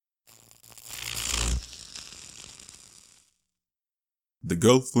The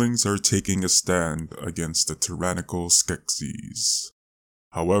Gelflings are taking a stand against the tyrannical Skeksis.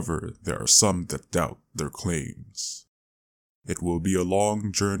 However, there are some that doubt their claims. It will be a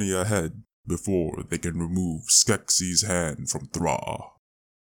long journey ahead before they can remove Skeksis' hand from Thra.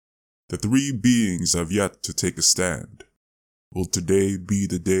 The three beings have yet to take a stand. Will today be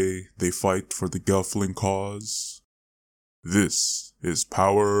the day they fight for the Gelfling cause? This is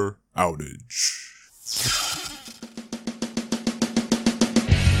Power Outage.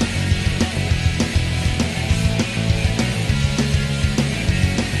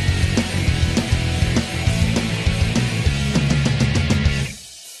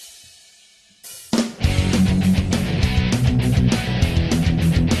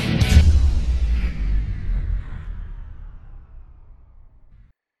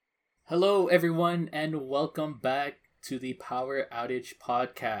 Hello, everyone, and welcome back to the Power Outage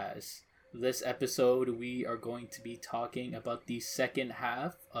Podcast. This episode, we are going to be talking about the second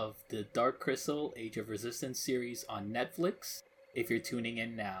half of the Dark Crystal Age of Resistance series on Netflix. If you're tuning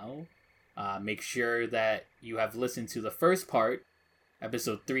in now, make sure that you have listened to the first part,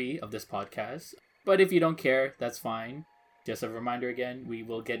 episode 3 of this podcast. But if you don't care, that's fine. Just a reminder again, we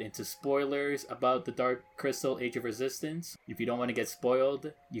will get into spoilers about the Dark Crystal Age of Resistance. If you don't want to get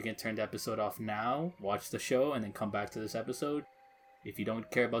spoiled, you can turn the episode off now, watch the show, and then come back to this episode. If you don't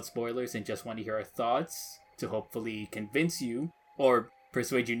care about spoilers and just want to hear our thoughts to hopefully convince you or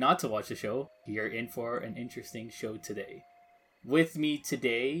persuade you not to watch the show, you're in for an interesting show today. With me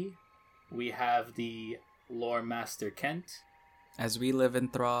today, we have the Lore Master Kent. As we live in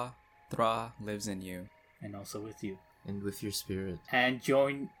Thra, Thra lives in you. And also with you. And with your spirit. And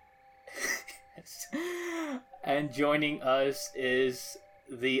joining us is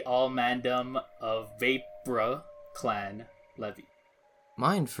the All-Mandom of Vapra clan, Levy.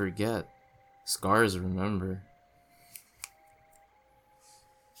 Mind forget. Scars remember.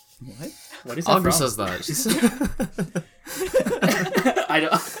 What is that Augur from? says that. She said... I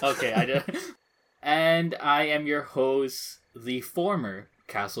don't. Okay, I don't. And I am your host, the former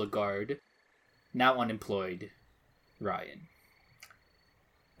castle guard, now unemployed, Ryan.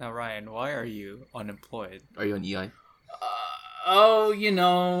 Now, Ryan, why are you unemployed? Are you on EI?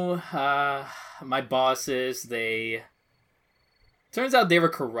 My bosses, turns out they were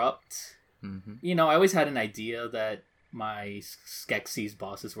corrupt. Mm-hmm. You know, I always had an idea that my Skeksis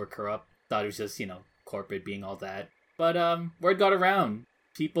bosses were corrupt. Thought it was just, corporate being all that. But, word got around.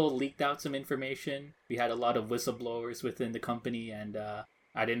 People leaked out some information. We had a lot of whistleblowers within the company, and I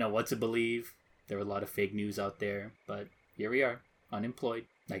didn't know what to believe. There were a lot of fake news out there, but here we are, unemployed.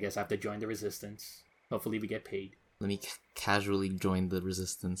 I guess I have to join the resistance. Hopefully we get paid. Let me casually join the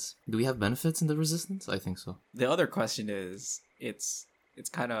resistance. Do we have benefits in the resistance? I think so. The other question is, it's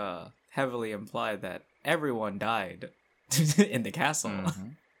kind of heavily implied that everyone died in the castle. Mm-hmm.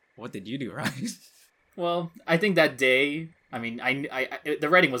 What did you do, Ryan? Well, I think that day, the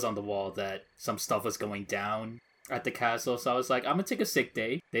writing was on the wall that some stuff was going down at the castle, so I was like, I'm gonna take a sick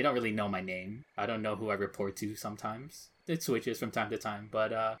day. They don't really know my name. I don't know who I report to sometimes. It switches from time to time,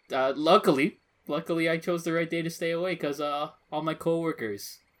 but luckily I chose the right day to stay away because all my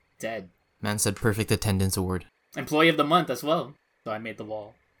coworkers dead. Man said perfect attendance award. Employee of the month as well. So I made the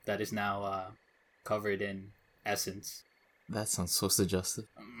wall that is now covered in essence. That sounds so suggestive.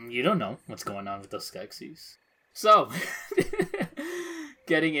 You don't know what's going on with those Skeksis. So,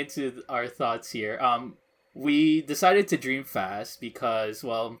 getting into our thoughts here. We decided to dream fast because,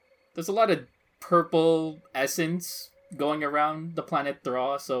 well, there's a lot of purple essence going around the planet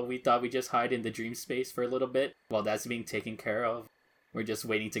Thra, so we thought we'd just hide in the dream space for a little bit while that's being taken care of. We're just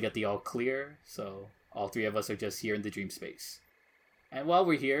waiting to get the all clear, so all three of us are just here in the dream space. And while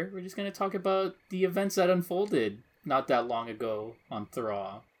we're here, we're just going to talk about the events that unfolded not that long ago on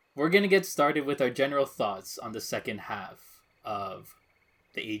Thra. We're going to get started with our general thoughts on the second half of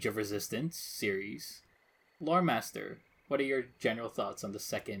the Age of Resistance series. Lore Master, what are your general thoughts on the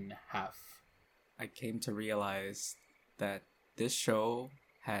second half? I came to realize that this show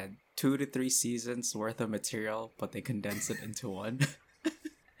had 2 to 3 seasons worth of material, but they condensed it into one.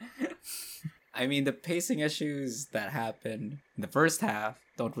 I mean, the pacing issues that happen in the first half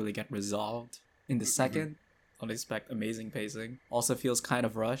don't really get resolved. In the second, don't expect amazing pacing. Also feels kind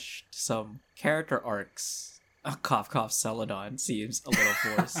of rushed. Some character arcs, cough cough Celadon, seems a little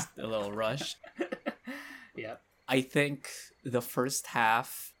forced, a little rushed. Yeah. I think the first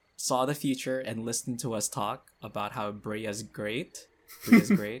half saw the future and listened to us talk about how Bria's great.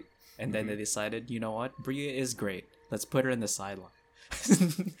 And then they decided, you know what? Bria is great. Let's put her in the sideline.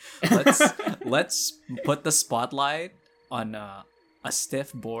 let's put the spotlight on a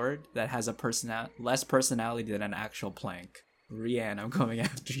stiff board that has less personality than an actual plank. Rian, I'm coming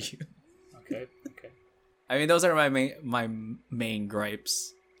after you. Okay. I mean, those are my main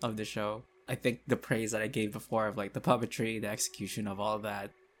gripes of the show. I think the praise that I gave before of like the puppetry, the execution of all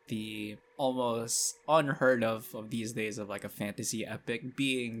that, the almost unheard of these days of like a fantasy epic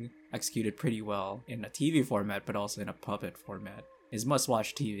being executed pretty well in a TV format, but also in a puppet format is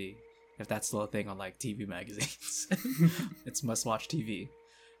must-watch TV. If that's still a thing on like TV magazines, it's must-watch TV.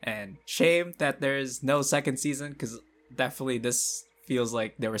 And shame that there's no second season, because definitely this feels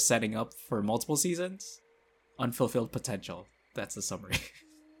like they were setting up for multiple seasons. Unfulfilled potential. That's the summary.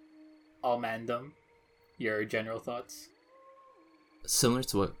 Almandum, your general thoughts? Similar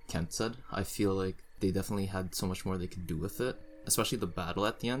to what Kent said, I feel like they definitely had so much more they could do with it. Especially the battle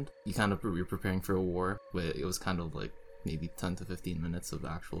at the end. You're preparing for a war, but it was kind of like maybe 10 to 15 minutes of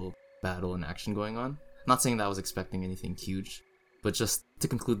actual battle and action going on. Not saying that I was expecting anything huge, but just to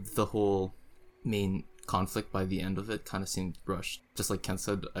conclude, the whole main conflict by the end of it kind of seemed rushed. Just like Kent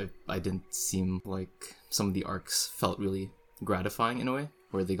said, I didn't seem like some of the arcs felt really gratifying in a way,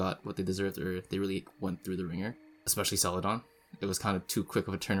 where they got what they deserved, or they really went through the ringer. Especially Celadon. It was kind of too quick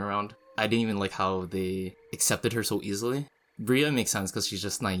of a turnaround. I didn't even like how they accepted her so easily. Bria makes sense because she's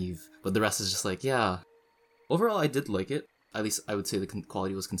just naive, but the rest is just like, yeah. Overall, I did like it. At least I would say the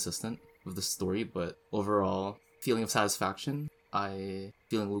quality was consistent with the story, but overall, feeling of satisfaction, I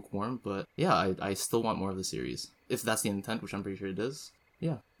feeling lukewarm, but yeah, I still want more of the series. If that's the intent, which I'm pretty sure it is,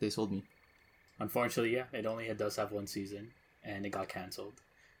 yeah, they sold me. Unfortunately, yeah, it does have one season, and it got cancelled.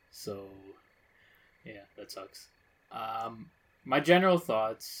 So, yeah, that sucks. My general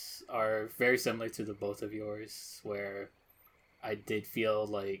thoughts are very similar to the both of yours, where I did feel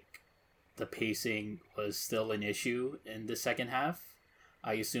like the pacing was still an issue in the second half.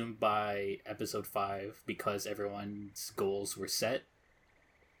 I assumed by episode 5, because everyone's goals were set,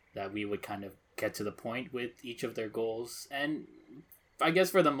 that we would kind of get to the point with each of their goals. And I guess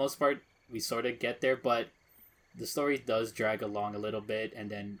for the most part, we sort of get there, but the story does drag along a little bit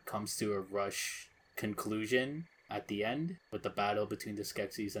and then comes to a rush conclusion at the end with the battle between the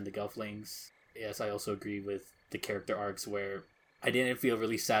Skeksis and the Gelflings. Yes, I also agree with the character arcs where I didn't feel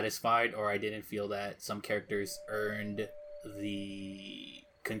really satisfied, or I didn't feel that some characters earned the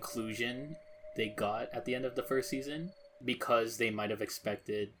conclusion they got at the end of the first season, because they might have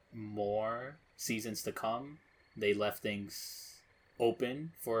expected more seasons to come. They left things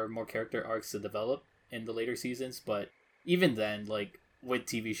open for more character arcs to develop in the later seasons, but even then, like with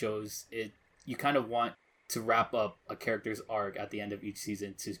TV shows, you kind of want to wrap up a character's arc at the end of each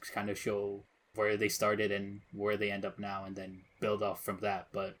season to kind of show where they started and where they end up now, and then build off from that.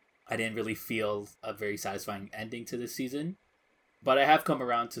 But I didn't really feel a very satisfying ending to this season. But I have come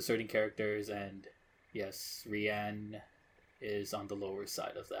around to certain characters, and yes, Rian is on the lower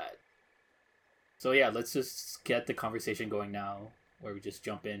side of that. So yeah, let's just get the conversation going now, where we just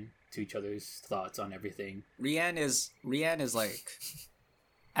jump in to each other's thoughts on everything. Rian is like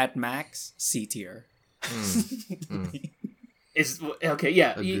at max C tier. Is okay,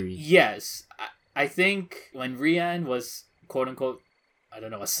 yeah. Agree. Yes. I think when Rian was quote unquote, I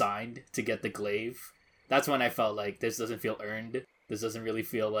don't know, assigned to get the glaive, that's when I felt like this doesn't feel earned. This doesn't really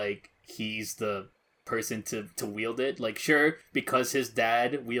feel like he's the person to wield it. Like, sure, because his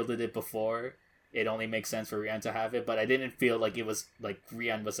dad wielded it before, it only makes sense for Rian to have it, but I didn't feel like it was like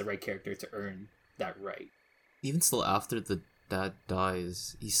Rian was the right character to earn that right. Even still, after the dad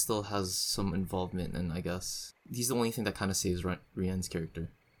dies, he still has some involvement, and I guess he's the only thing that kind of saves Rian's character.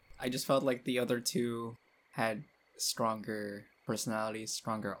 I just felt like the other two had stronger personalities,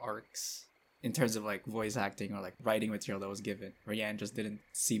 stronger arcs in terms of like voice acting or like writing material that was given. Rian just didn't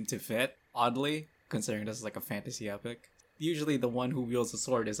seem to fit, oddly, considering this is like a fantasy epic. Usually the one who wields the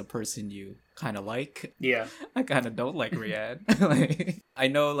sword is a person you kind of like. Yeah. I kind of don't like Rian. Like, I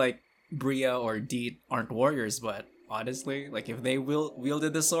know like Bria or Deet aren't warriors, but honestly, like if they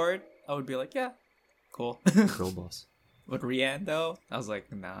wielded the sword, I would be like, yeah, cool. Girl boss. But Rian though, I was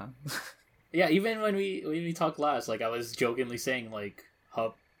like, nah. Yeah, even when we talked last, like I was jokingly saying like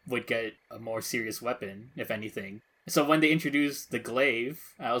Hup would get a more serious weapon, if anything. So when they introduced the glaive,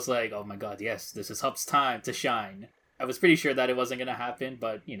 I was like, oh my god, yes, this is Hup's time to shine. I was pretty sure that it wasn't gonna happen,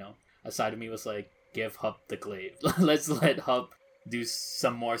 but you know, a side of me was like, give Hup the glaive. Let's let Hup do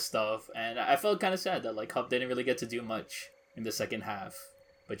some more stuff. And I felt kind of sad that like Hup didn't really get to do much in the second half,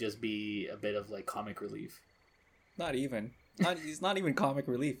 but just be a bit of like comic relief. Not even. He's not even comic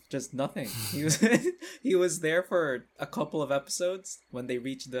relief. Just nothing. He was there for a couple of episodes when they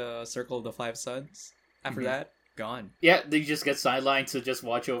reached the Circle of the Five Suns. After that, gone. Yeah, they just get sidelined to just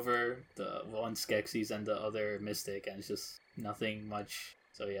watch over the one Skeksis and the other Mystic, and it's just nothing much.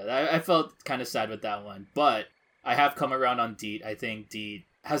 So yeah, I felt kind of sad with that one. But I have come around on Deet. I think Deet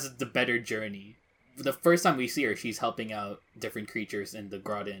has the better journey. The first time we see her, she's helping out different creatures in the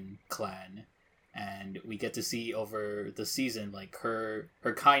Groton clan. And we get to see over the season, like, her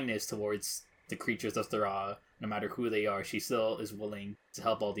kindness towards the creatures of Thra, no matter who they are. She still is willing to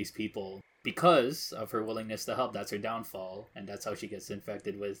help all these people. Because of her willingness to help, that's her downfall. And that's how she gets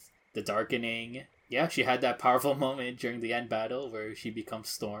infected with the Darkening. Yeah, she had that powerful moment during the end battle where she becomes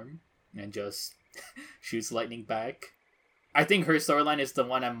Storm and just shoots lightning back. I think her storyline is the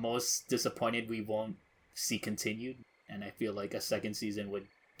one I'm most disappointed we won't see continued. And I feel like a second season would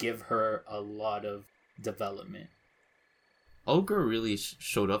give her a lot of development. Olga really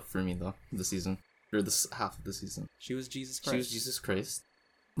showed up for me though this season, or this half of the season. She was Jesus Christ. She was Jesus Christ,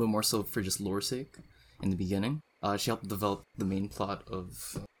 but more so for just lore sake. In the beginning, she helped develop the main plot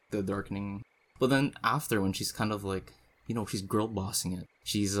of the Darkening. But then after, when she's kind of like, she's girl bossing it.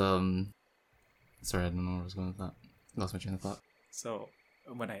 She's sorry, I don't know where I was going with that. Lost my train of thought. So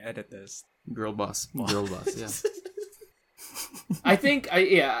when I edit this, Girl boss, yeah. I think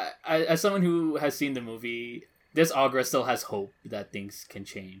as someone who has seen the movie, this Aughra still has hope that things can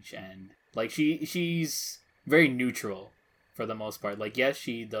change, and like she's very neutral for the most part. Like, yes,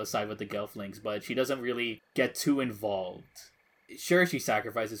 she does side with the Gelflings, but she doesn't really get too involved. Sure, she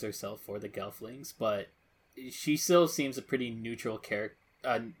sacrifices herself for the Gelflings, but she still seems a pretty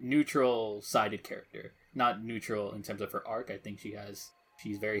neutral-sided character. Not neutral in terms of her arc. I think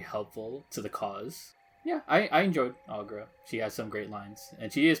she's very helpful to the cause. Yeah, I enjoyed Aughra. She has some great lines,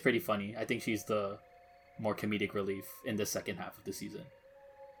 and she is pretty funny. I think she's the more comedic relief in the second half of the season.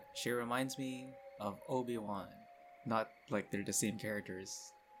 she reminds me of Obi-Wan. Not like they're the same characters,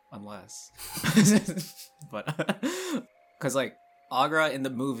 unless. But, because like, Aughra in the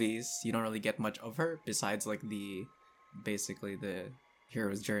movies, you don't really get much of her, besides like basically the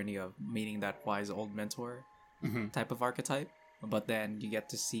hero's journey of meeting that wise old mentor type of archetype. But then you get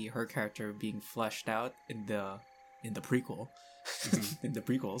to see her character being fleshed out in the prequel, in the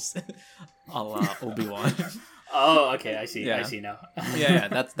prequels, a la Obi-Wan. Oh, okay, I see. Yeah. I see now. yeah,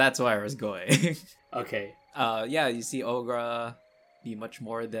 that's where I was going. Okay. Yeah, you see Aughra be much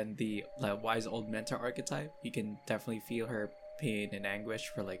more than the wise old mentor archetype. You can definitely feel her pain and anguish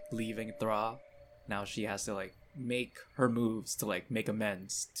for like leaving Thra. Now she has to like make her moves to like make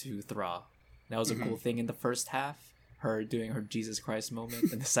amends to Thra. That was a cool thing in the first half. Her doing her Jesus Christ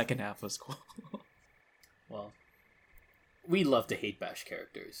moment, and the second half was cool. Well, we love to hate bash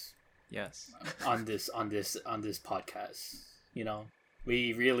characters Yes. on this podcast. You know,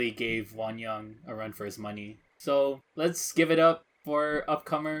 we really gave Wan Young a run for his money. So let's give it up for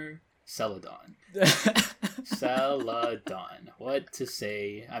upcomer Celadon. Celadon. What to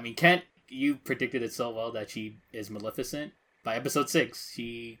say? I mean, Kent, you predicted it so well that she is Maleficent. By episode 6,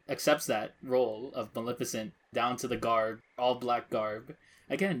 she accepts that role of Maleficent down to the garb, all black garb.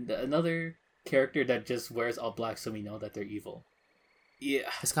 Again, another character that just wears all black so we know that they're evil. Yeah.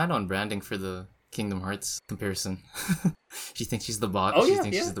 It's kind of on branding for the Kingdom Hearts comparison. She thinks she's the bot. Oh, she yeah,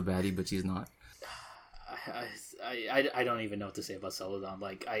 thinks yeah. she's the baddie, but she's not. I don't even know what to say about Celadon.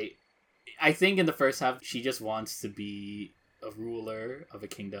 Like, I think in the first half, she just wants to be a ruler of a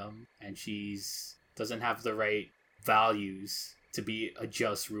kingdom, and she's doesn't have the right values to be a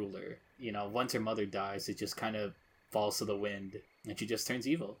just ruler. You know, once her mother dies, it just kind of falls to the wind, and she just turns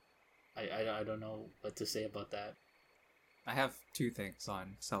evil. I don't know what to say about that. I have two things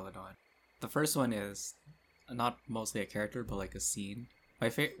on Celadon. The first one is not mostly a character, but like a scene.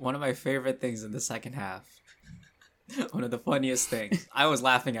 One of my favorite things in the second half. One of the funniest things. I was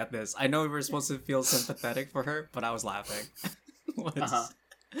laughing at this. I know we were supposed to feel sympathetic for her, but I was laughing.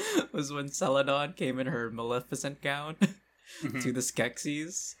 Was when Celadon came in her Maleficent gown to the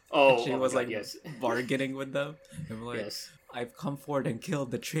Skeksis. Oh, and she oh my was God, like yes. bargaining with them. And like, Yes. I've come forward and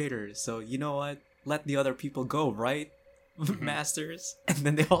killed the traitors, so you know what? Let the other people go, right? Masters. And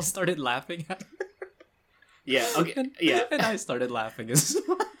then they all started laughing at her. Yeah. Okay. And, Yeah. and I started laughing as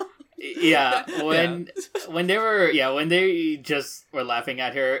well. Yeah, when they just were laughing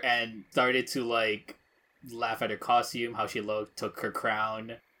at her and started to like laugh at her costume, how she looked, took her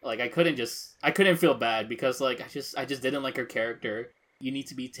crown. Like I couldn't feel bad because like I just didn't like her character. You need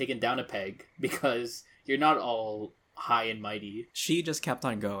to be taken down a peg because you're not all high and mighty. She just kept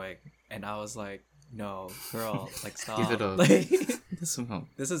on going, and I was like, "No, girl, like stop. Give it up. Like, Some help.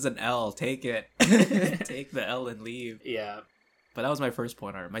 this is an L. Take it. Take the L and leave." Yeah. But that was my first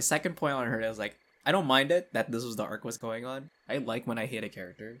point on her. My second point on her, I was like, I don't mind it that this was the arc was going on. I like when I hate a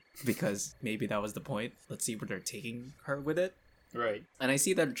character because maybe that was the point. Let's see where they're taking her with it. Right. And I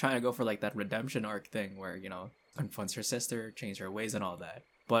see they're trying to go for like that redemption arc thing where, you know, confronts her sister, change her ways and all that.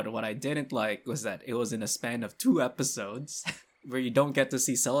 But what I didn't like was that it was in a span of 2 episodes where you don't get to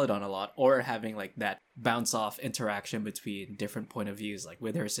see Celadon a lot, or having like that bounce off interaction between different point of views, like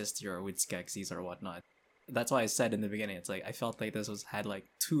with her sister or with Skeksis or whatnot. That's why I said in the beginning, it's like I felt like this had like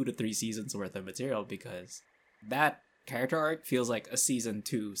 2 to 3 seasons worth of material, because that character arc feels like a season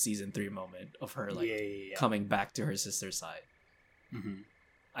 2, season 3 moment of her like coming back to her sister's side. Mm-hmm.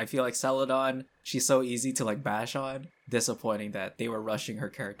 I feel like Celadon, she's so easy to like bash on. Disappointing that they were rushing her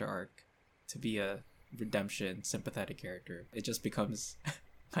character arc to be a redemption, sympathetic character. It just becomes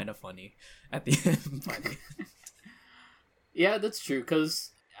kind of funny at the end. Yeah, that's true,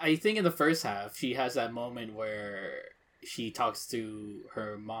 because I think in the first half, she has that moment where she talks to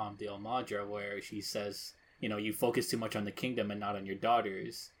her mom, the Almadra, where she says, you focus too much on the kingdom and not on your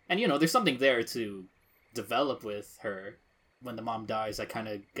daughters. And, there's something there to develop with her. When the mom dies, that kind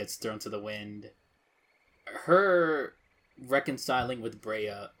of gets thrown to the wind. Her reconciling with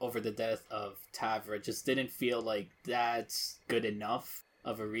Brea over the death of Tavra just didn't feel like that's good enough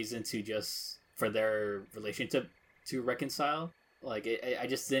of a reason for their relationship to reconcile. Like, I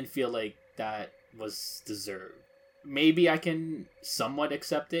just didn't feel like that was deserved. Maybe I can somewhat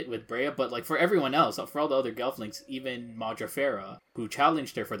accept it with Brea, but like for everyone else, for all the other Gelflings, even Madra Farah, who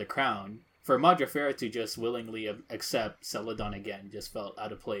challenged her for the crown, for Madra Farah to just willingly accept Celadon again just felt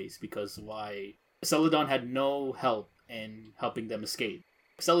out of place, because why? Celadon had no help in helping them escape.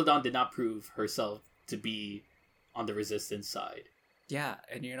 Celadon did not prove herself to be on the resistance side. Yeah,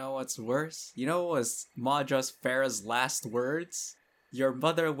 and you know what's worse? You know what was Madra Farah's last words? Your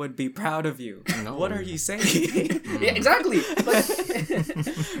mother would be proud of you. No. What are you saying? Yeah, exactly.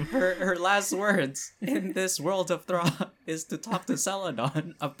 her last words in this world of Thra is to talk to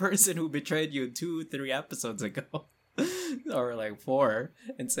Celadon, a person who betrayed you 2-3 episodes ago, or like 4,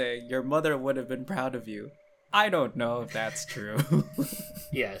 and saying your mother would have been proud of you. I don't know if that's true.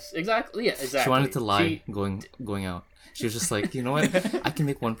 Yes, exactly. Yeah, exactly. She wanted to lie going out. She was just like, you know what? I can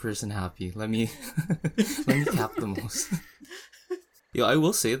make one person happy. Let me cap the most. Yo, I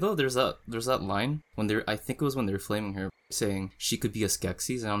will say though, there's that line when I think it was when they were flaming her, saying she could be a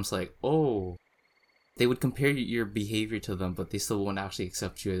Skeksis, and I'm just like, oh, they would compare your behavior to them, but they still won't actually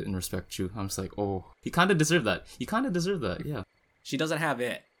accept you and respect you. I'm just like, oh, you kind of deserve that. Yeah. She doesn't have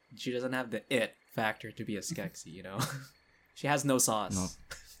it. She doesn't have the it factor to be a Skeksis, She has no sauce.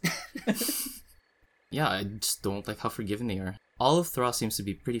 No. Yeah, I just don't like how forgiving they are. All of Thra seems to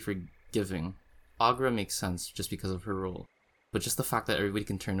be pretty forgiving. Agra makes sense just because of her role. But just the fact that everybody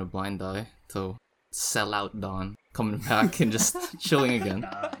can turn a blind eye to sell out Dawn coming back and just chilling again.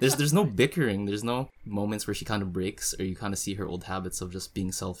 There's no bickering. There's no moments where she kind of breaks, or you kind of see her old habits of just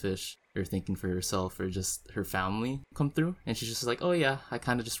being selfish or thinking for herself or just her family come through. And she's just like, oh yeah, I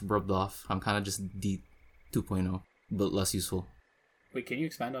kind of just rubbed off. I'm kind of just D 2.0, but less useful. Wait, can you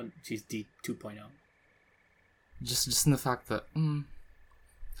expand on she's D 2.0? Just in the fact that,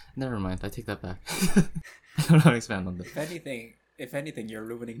 never mind. I take that back. I don't know how to expand on that. If anything, you're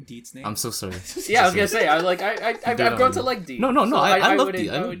ruining Deet's name. I'm so sorry. Yeah, I was gonna say, I've grown to like Deet. No, so I love Deet.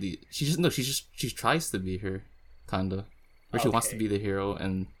 I love Deet. She tries to be her, kinda, or she wants to be the hero,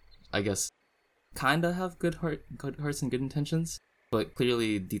 and I guess kinda have good hearts and good intentions. But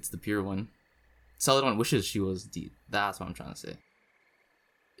clearly, Deet's the pure one. Celadon wishes she was Deet. That's what I'm trying to say.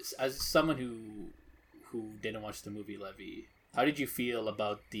 As someone who didn't watch the movie Levy, how did you feel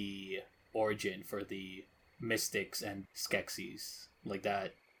about the origin for the Mystics and Skeksis, like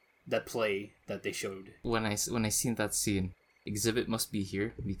that play that they showed? When I seen that scene, Exhibit must be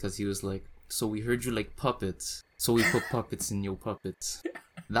here, because he was like, so we heard you like puppets, so we put puppets in your puppets.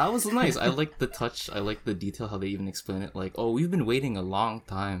 That was nice. I like the touch. I like the detail, how they even explain it. Like, oh, we've been waiting a long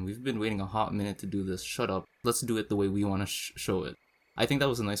time. We've been waiting a hot minute to do this. Shut up. Let's do it the way we want to show it. I think that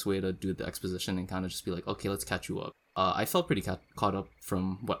was a nice way to do the exposition and kind of just be like, okay, let's catch you up. I felt pretty caught up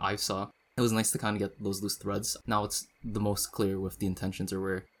from what I saw. It was nice to kind of get those loose threads. Now it's the most clear with the intentions, or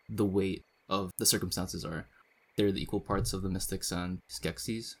where the weight of the circumstances are. They're the equal parts of the Mystics and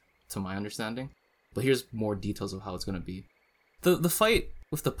Skeksis, to my understanding. But here's more details of how it's going to be. The fight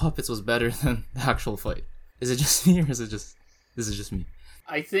with the puppets was better than the actual fight. Is it just me, or is it just me?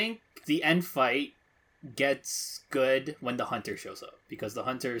 I think the end fight gets good when the Hunter shows up, because the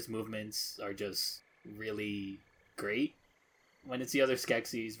Hunter's movements are just really great. When it's the other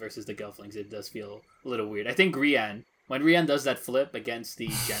Skeksis versus the Gelflings, it does feel a little weird. I think when Rian does that flip against the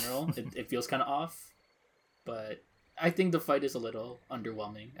general, it feels kind of off. But I think the fight is a little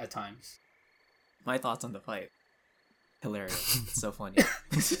underwhelming at times. My thoughts on the fight. Hilarious. It's so funny.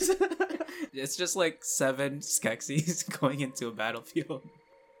 It's just like 7 Skeksis going into a battlefield.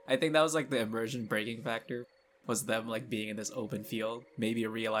 I think that was like the immersion breaking factor was them like being in this open field, maybe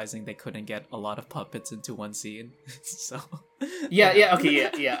realizing they couldn't get a lot of puppets into one scene. So Yeah.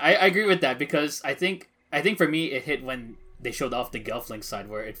 I agree with that because I think for me it hit when they showed off the Gelfling side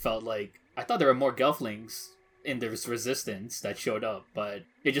where it felt like I thought there were more Gelflings in this resistance that showed up, but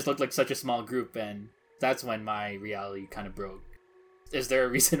it just looked like such a small group, and that's when my reality kind of broke. Is there a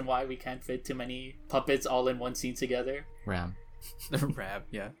reason why we can't fit too many puppets all in one scene together? Ram. Rap,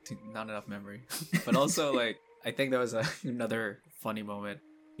 yeah, not enough memory. But also, like, I think there was another funny moment.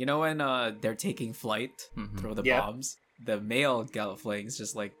 You know when they're taking flight, throw the bombs, the male Gelflings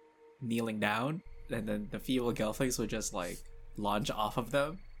just like kneeling down, and then the female Gelflings would just like launch off of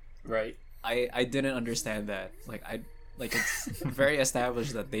them. Right. I didn't understand that. Like it's very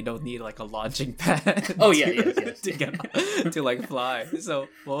established that they don't need like a launching pad. Oh yeah, yes. to get to like fly. So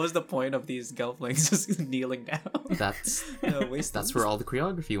what was the point of these Gelflings just kneeling down? That's That's where all the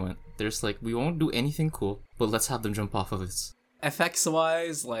choreography went. There's like, we won't do anything cool, but let's have them jump off of this. effects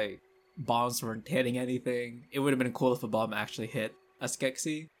wise, like bombs weren't hitting anything. It would have been cool if a bomb actually hit a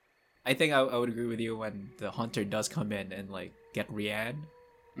Skeksis. I think I would agree with you when the hunter does come in and like get Rian.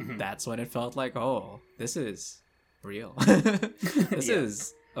 Mhm. That's when it felt like, oh, this is real. This Yeah.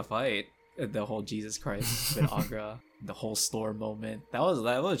 is a fight. The whole Jesus Christ with Agra, the whole store moment. That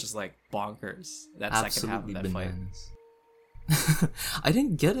was just like bonkers. That second half of Absolutely that fight. bananas. I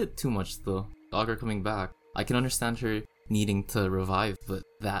didn't get it too much though. Agra coming back. I can understand her needing to revive, but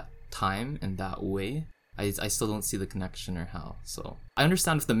that time and that way, I still don't see the connection or how. So I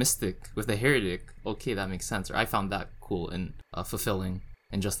understand with the mystic, with the heretic, okay, that makes sense. Or I found that cool and fulfilling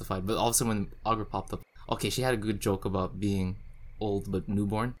and justified. But all of a sudden when Agra popped up, okay, she had a good joke about being old but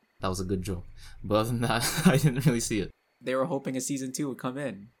newborn. That was a good joke. But other than that, I didn't really see it. They were hoping a season 2 would come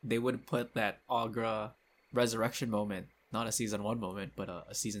in. They would put that Agra resurrection moment, not a season 1 moment, but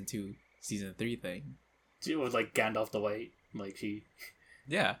a season 2, season 3 thing. It was like Gandalf the White. Like she.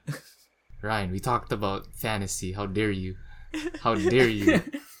 Yeah. Ryan, we talked about fantasy. How dare you? How dare you?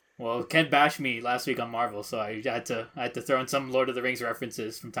 Well, Ken bashed me last week on Marvel, so I had to throw in some Lord of the Rings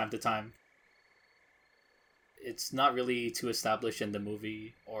references from time to time. It's not really too established in the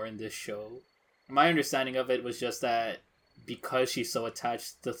movie or in this show. My understanding of it was just that because she's so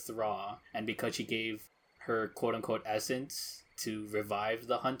attached to Thra and because she gave her quote-unquote essence to revive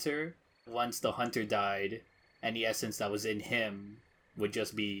the hunter, once the hunter died, any essence that was in him would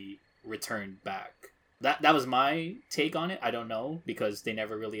just be returned back. That was my take on it. I don't know, because they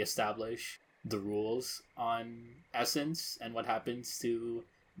never really establish the rules on essence and what happens to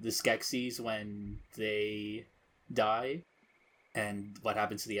the Skeksis when they die and what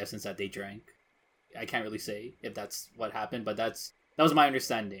happens to the essence that they drank. I can't really say if that's what happened, but that was my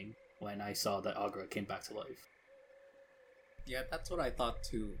understanding when I saw that Agra came back to life. Yeah, that's what I thought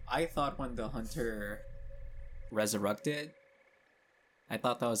too. I thought when the hunter resurrected, I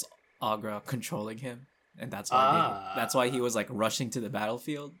thought that was Agra controlling him, and that's why he was like rushing to the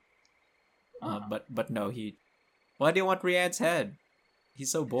battlefield. But no, why do you want Rian's head?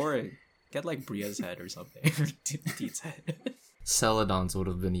 He's so boring. Get like Bria's head or something. Teet's head. Celadon's would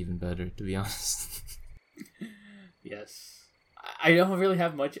have been even better, to be honest. Yes. I don't really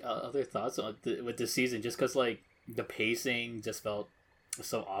have much other thoughts on with this season, just because like the pacing just felt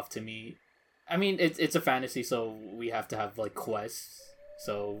so off to me. I mean, it's a fantasy, so we have to have like quests.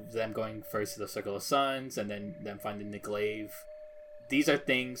 So them going first to the Circle of Suns, and then them finding the glaive. These are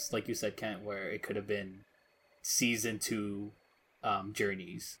things, like you said, Kent, where it could have been season 2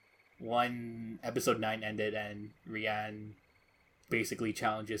 journeys. One episode 9 ended, and Rian basically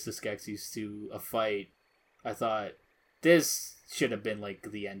challenges the Skeksis to a fight. I thought this should have been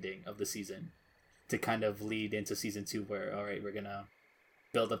like the ending of the season to kind of lead into season 2, where all right, we're gonna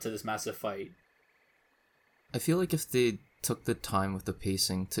build up to this massive fight. I feel like if they took the time with the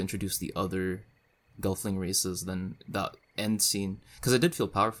pacing to introduce the other Gelfling races, then that end scene, because it did feel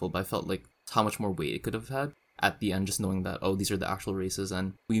powerful, but I felt like how much more weight it could have had at the end, just knowing that, oh, these are the actual races,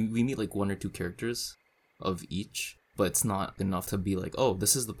 and we meet like 1 or 2 characters of each, but it's not enough to be like, oh,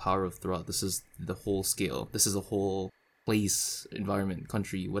 this is the power of Thra, this is the whole scale, this is a whole place, environment,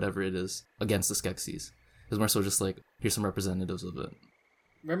 country, whatever it is, against the Skeksis. It's more so just like, here's some representatives of it.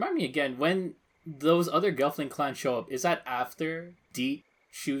 Remind me again, when those other Gelfling clans show up, is that after Deet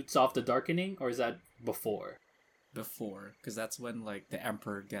shoots off the Darkening, or is that before? Before, because that's when like the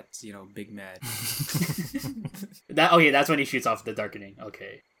Emperor gets, big mad. That's when he shoots off the Darkening.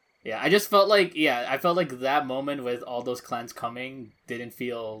 Okay. Yeah, I just felt like, I felt like that moment with all those clans coming didn't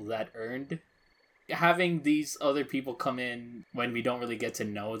feel that earned. Having these other people come in when we don't really get to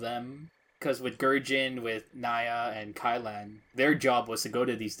know them, because with Gurjin, with Naya, and Kylan, their job was to go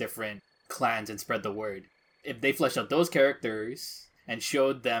to these different clans and spread the word. if they fleshed out those characters and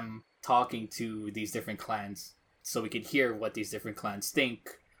showed them talking to these different clans so we could hear what these different clans think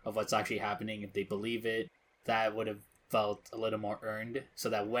of what's actually happening, if they believe it, that would have felt a little more earned, so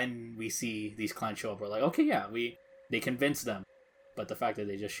that when we see these clans show up, we're like, okay, yeah, they convinced them. But the fact that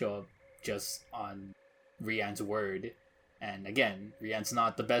they just show up just on Rian's word, and again, Rian's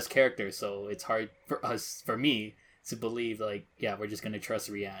not the best character, so it's hard for me, to believe, like, yeah, we're just gonna trust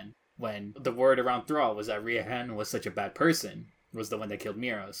Rian, when the word around Thrall was that Rian was such a bad person, was the one that killed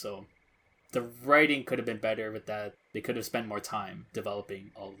Mira. So the writing could have been better with that. They could have spent more time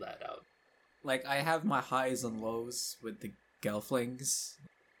developing all of that out. Like, I have my highs and lows with the Gelflings.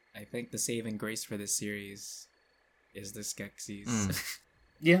 I think the saving grace for this series is the Skeksis.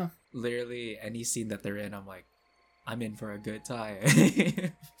 Yeah. Literally, any scene that they're in, I'm like, I'm in for a good time.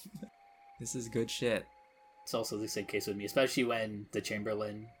 This is good shit. It's also the same case with me, especially when the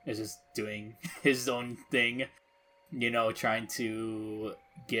Chamberlain is just doing his own thing, trying to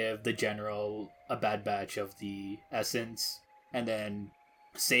give the general a bad batch of the essence, and then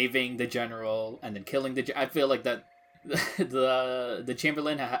saving the general, and then killing I feel like that the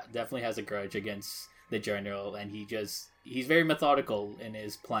Chamberlain definitely has a grudge against the general, and he's very methodical in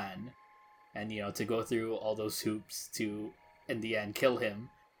his plan, and to go through all those hoops to in the end kill him.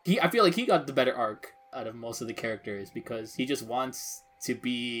 I feel like he got the better arc out of most of the characters, because he just wants to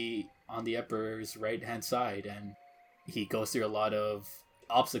be on the Emperor's right hand side, and he goes through a lot of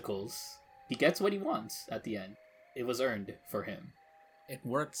obstacles. He gets what he wants at the end. It was earned for him. It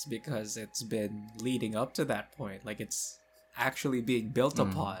works because it's been leading up to that point. Like, it's actually being built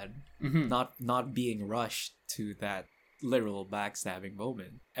upon, not being rushed to that literal backstabbing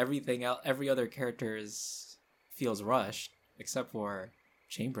moment. Everything else, every other character feels rushed, except for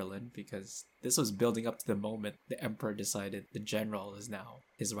Chamberlain, because this was building up to the moment the Emperor decided the general is now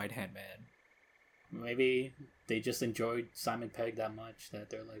his right-hand man. Maybe they just enjoyed Simon Pegg that much that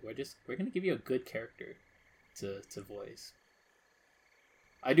they're like, we're gonna give you a good character to voice.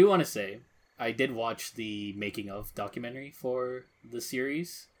 I do want to say, I did watch the making of documentary for the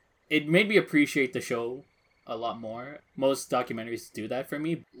series. It made me appreciate the show a lot more. Most documentaries do that for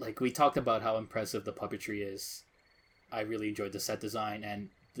me. Like, we talked about how impressive the puppetry is. I really enjoyed the set design, and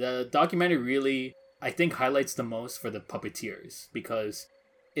the documentary really, I think, highlights the most for the puppeteers, because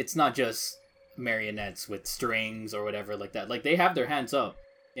it's not just marionettes with strings or whatever like that. Like, they have their hands up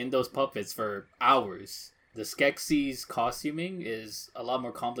in those puppets for hours. The Skeksis costuming is a lot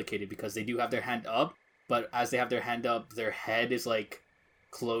more complicated, because they do have their hand up, but as they have their hand up, their head is like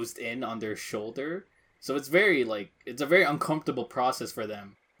closed in on their shoulder. So it's a very uncomfortable process for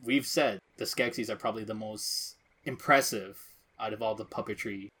them. We've said the Skeksis are probably the most impressive out of all the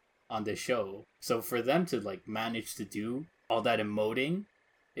puppetry on this show. So for them to like manage to do all that emoting,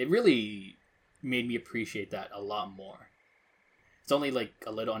 it really made me appreciate that a lot more. It's only like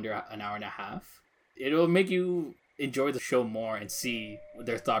a little under an hour and a half. It'll make you enjoy the show more and see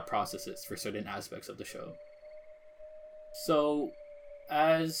their thought processes for certain aspects of the show. So,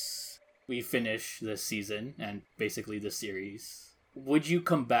 as we finish this season and basically the series, would you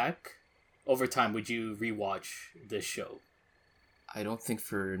come back over time? Would you rewatch this show? I don't think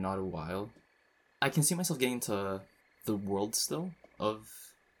for not a while. I can see myself getting to the world still of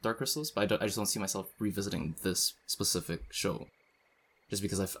Dark Crystals, but I just don't see myself revisiting this specific show. Just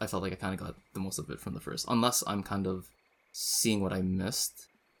because I felt like I kind of got the most of it from the first. Unless I'm kind of seeing what I missed.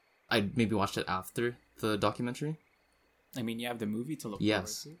 I'd maybe watched it after the documentary. I mean, you have the movie to look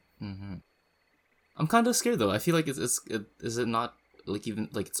yes. forward to. Mm-hmm. I'm kind of scared though. I feel like is it not like even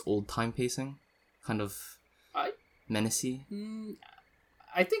like it's old time pacing? Kind of menacey?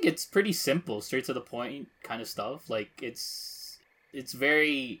 I think it's pretty simple, straight to the point kind of stuff. Like, it's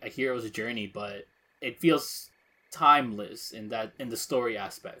very a hero's journey, but it feels timeless in the story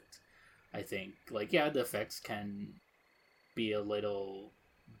aspect. I think, like, yeah, the effects can be a little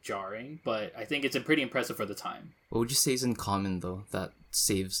jarring, but I think it's pretty impressive for the time. What would you say is in common though that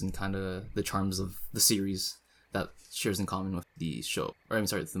saves and kind of the charms of the series that shares in common with the show, or I'm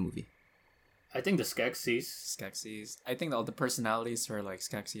sorry, it's the movie? I think the Skeksis. I think all the personalities are like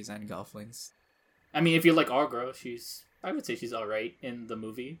Skeksis and Gelflings. I mean, if you like Argro, I would say she's alright in the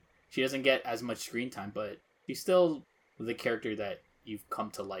movie. She doesn't get as much screen time, but she's still the character that you've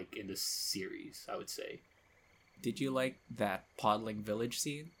come to like in this series, I would say. Did you like that Podling village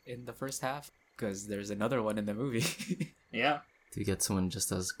scene in the first half? Because there's another one in the movie. Yeah. Do you get someone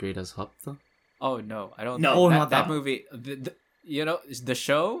just as great as Hup though? Oh no, I don't. No, not that movie. The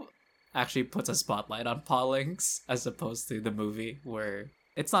show actually puts a spotlight on Podlings as opposed to the movie, where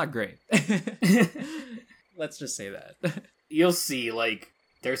it's not great. Let's just say that. You'll see, like,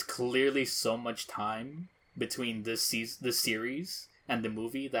 there's clearly so much time between this series and the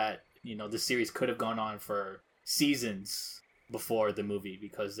movie that, you know, the series could have gone on for seasons before the movie,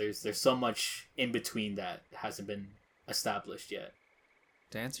 because there's so much in between that hasn't been established yet.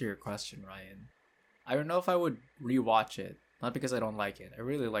 To answer your question, Ryan, I don't know if I would rewatch it. Not because I don't like it. I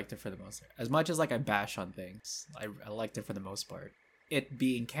really liked it for the most part. As much as like I bash on things, I liked it for the most part. It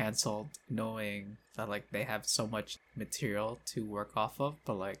being canceled, knowing that like they have so much material to work off of,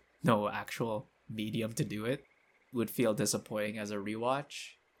 but like no actual medium to do it, would feel disappointing as a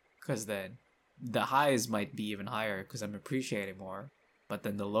rewatch. Because then the highs might be even higher because I'm appreciating more, but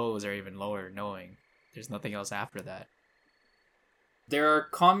then the lows are even lower knowing there's nothing else after that. There are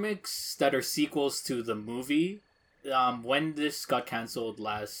comics that are sequels to the movie. When this got canceled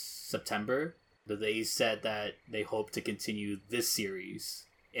last September, they said that they hope to continue this series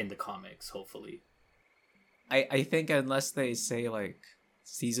in the comics, hopefully. I think unless they say like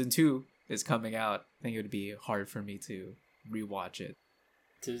season 2 is coming out, I think it would be hard for me to rewatch it.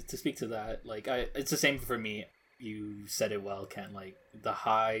 To speak to that, like it's the same for me. You said it well, Ken. Like the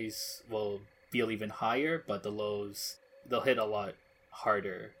highs will feel even higher, but the lows, they'll hit a lot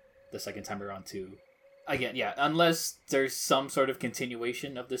harder the second time around too. Again, yeah, unless there's some sort of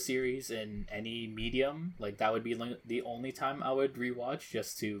continuation of the series in any medium, like that would be the only time I would rewatch,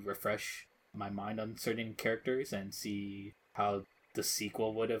 just to refresh my mind on certain characters and see how the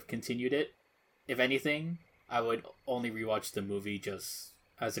sequel would have continued it. If anything, I would only rewatch the movie just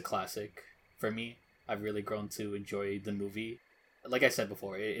as a classic. For me, I've really grown to enjoy the movie. Like I said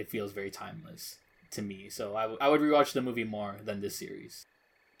before, it feels very timeless to me, so I would rewatch the movie more than this series.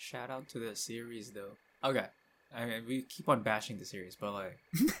 Shout out to the series though. Okay, I mean, we keep on bashing the series, but like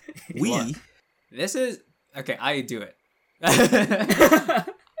We? this is okay. I do it.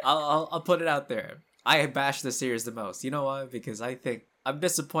 I'll put it out there. I bash the series the most. You know why? Because I think I'm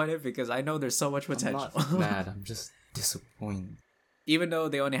disappointed because I know there's so much potential. I'm not mad. I'm just disappointed. Even though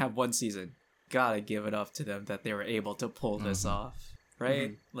they only have one season, gotta give it up to them that they were able to pull this off.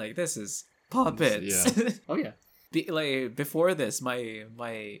 Right? Like this is puppets. Yeah. Oh yeah. Before this,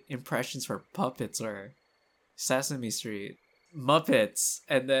 my impressions for puppets are Sesame Street, Muppets,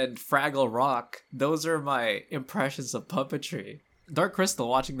 and then Fraggle Rock. Those are my impressions of puppetry. Dark Crystal,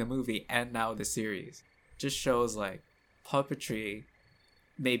 watching the movie and now the series, just shows like puppetry,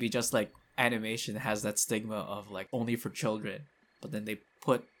 maybe just like animation has that stigma of like only for children, but then they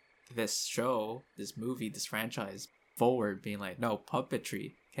put this show, this movie, this franchise forward, being like, no,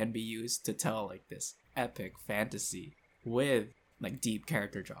 puppetry can be used to tell like this epic fantasy with like deep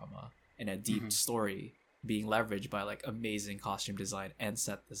character drama and a deep story being leveraged by like amazing costume design and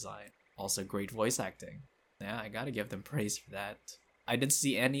set design. Also great voice acting. Yeah, I gotta give them praise for that. I didn't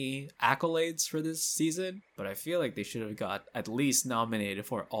see any accolades for this season, but I feel like they should have got at least nominated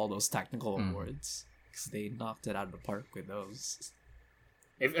for all those technical awards, because they knocked it out of the park with those.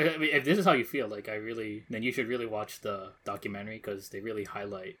 If this is how you feel, like then you should really watch the documentary, because they really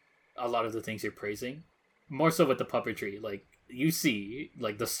highlight a lot of the things you're praising. More so with the puppetry, like you see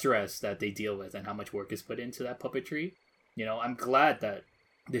like the stress that they deal with and how much work is put into that puppetry. You know, I'm glad that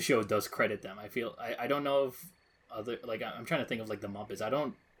the show does credit them. I don't know if other, like I'm trying to think of like the Muppets. I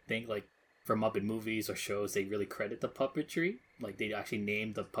don't think like for Muppet movies or shows they really credit the puppetry. Like they actually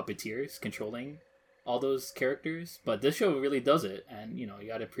name the puppeteers controlling all those characters, but this show really does it, and you know, you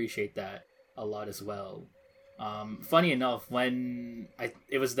gotta appreciate that a lot as well. Funny enough, when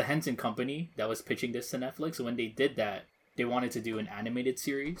it was the Henson Company that was pitching this to Netflix, when they did that, they wanted to do an animated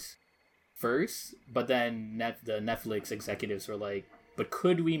series first, but then the Netflix executives were like, but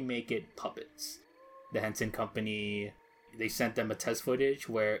could we make it puppets? The Henson Company, they sent them a test footage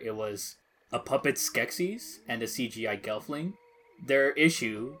where it was a puppet Skeksis and a CGI Gelfling. Their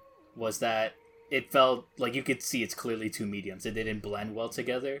issue was that it felt like you could see it's clearly two mediums. It didn't blend well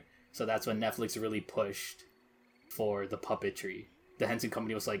together. So that's when Netflix really pushed for the puppetry. The Henson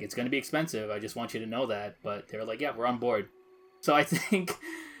Company was like, it's going to be expensive. I just want you to know that. But they were like, yeah, we're on board. So I think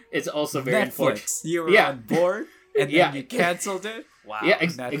it's also very unfortunate. You were on board and then you canceled it? Wow. Yeah,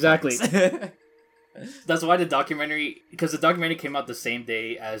 exactly. That's why the documentary, because the documentary came out the same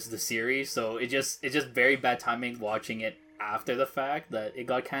day as the series. So it's just very bad timing watching it after the fact that it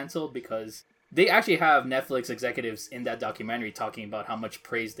got canceled, because they actually have Netflix executives in that documentary talking about how much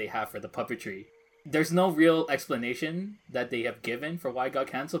praise they have for the puppetry. There's no real explanation that they have given for why it got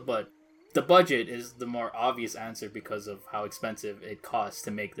canceled, but the budget is the more obvious answer because of how expensive it costs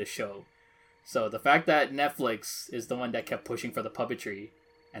to make the show. So the fact that Netflix is the one that kept pushing for the puppetry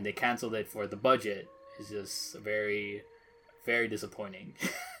and they canceled it for the budget is just very, very disappointing.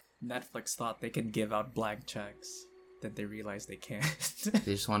 Netflix thought they could give out blank checks. then they realize they can't.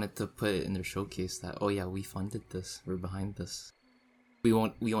 They just wanted to put it in their showcase that, oh yeah, we funded this. We're behind this. We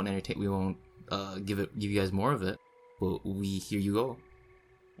won't entertain. We won't give you guys more of it. But here you go.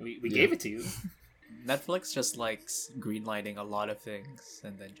 We gave it to you. Netflix just likes greenlighting a lot of things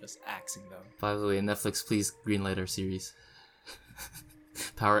and then just axing them. By the way, Netflix, please greenlight our series.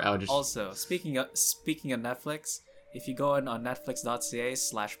 Power outage. Also, speaking of Netflix, if you go on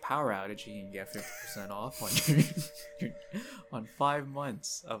netflix.ca/power outage, you can get 50% off on on 5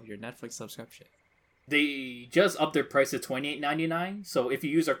 months of your Netflix subscription. They just upped their price to $28.99. So if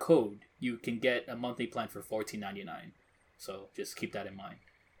you use our code, you can get a monthly plan for $14.99. So just keep that in mind.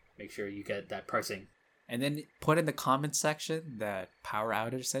 Make sure you get that pricing. And then put in the comment section that Power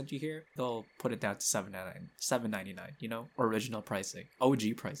Outage sent you here. They'll put it down to $7.99. You know, original pricing,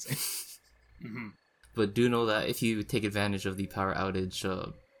 OG pricing. Mm-hmm. But do know that if you take advantage of the power outage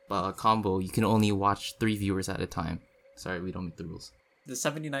combo, you can only watch 3 viewers at a time. Sorry, we don't make the rules. The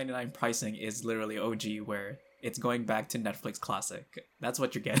 $70.99 pricing is literally OG, where it's going back to Netflix Classic. That's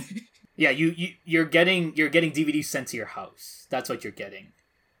what you're getting. Yeah, you're getting DVDs sent to your house. That's what you're getting.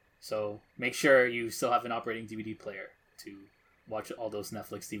 So make sure you still have an operating DVD player to watch all those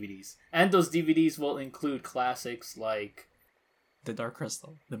Netflix DVDs. And those DVDs will include classics like The Dark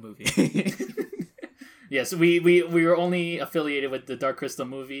Crystal, the movie. Yes, we were only affiliated with the Dark Crystal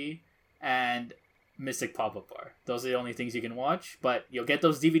movie and Mystic Pop-Up Bar. Those are the only things you can watch, but you'll get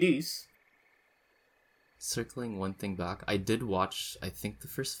those DVDs. Circling one thing back, I did watch, I think, the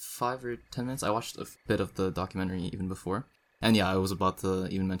first 5 or 10 minutes. I watched a bit of the documentary even before. And yeah, I was about to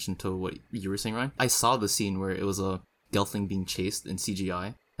even mention to what you were saying, Ryan. I saw the scene where it was a Gelfling being chased in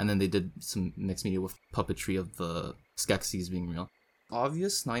CGI, and then they did some mixed media with puppetry of the Skeksis being real.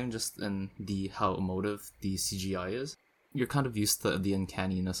 Obvious, not even just in how emotive the CGI is. You're kind of used to the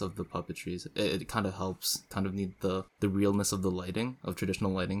uncanniness of the puppetries. It kind of helps, kind of need the realness of the lighting, of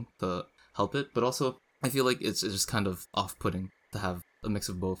traditional lighting, to help it. But also, I feel like it's just kind of off-putting to have a mix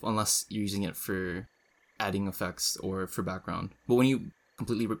of both, unless you're using it for adding effects or for background. But when you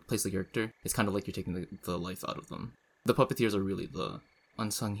completely replace the character, it's kind of like you're taking the life out of them. The puppeteers are really the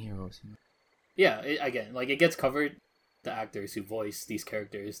unsung heroes. You know? Yeah, it gets covered. The actors who voice these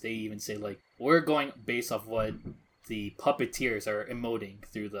characters, they even say like, we're going based off what the puppeteers are emoting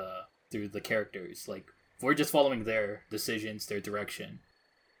through the characters. Like, we're just following their decisions, their direction.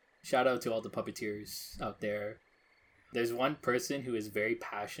 Shout out to all the puppeteers out there. There's one person who is very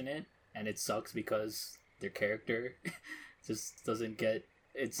passionate, and it sucks because their character just doesn't get...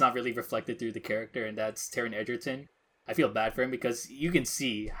 It's not really reflected through the character, and that's Taron Egerton. I feel bad for him because you can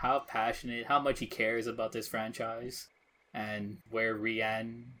see how passionate, how much he cares about this franchise and where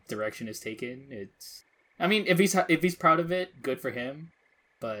Rian direction is taken. It's... I mean, if he's proud of it, good for him.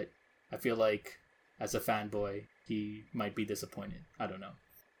 But I feel like, as a fanboy, he might be disappointed. I don't know.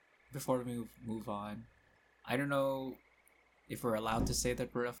 Before we move on, I don't know if we're allowed to say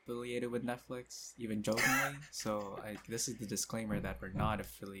that we're affiliated with Netflix, even jokingly. So this is the disclaimer that we're not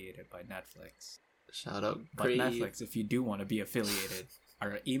affiliated by Netflix. Shout out. But Netflix, if you do want to be affiliated,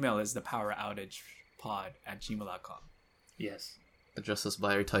 our email is thepoweraoutagepod@gmail.com. Yes. Address us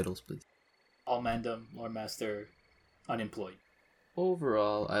by our titles, please. All Mandem, Lord Master, Unemployed.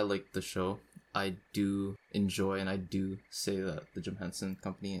 Overall, I like the show. I do enjoy, and I do say that the Jim Henson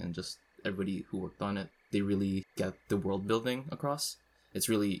Company and just everybody who worked on it, they really get the world building across. It's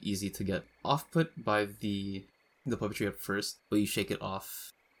really easy to get off-put by the puppetry at first, but you shake it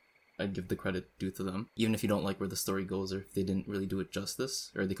off. I'd give the credit due to them. Even if you don't like where the story goes, or if they didn't really do it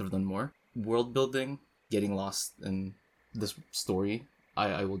justice, or they could have done more. World building, getting lost in this story,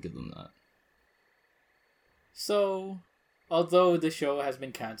 I will give them that. So, although the show has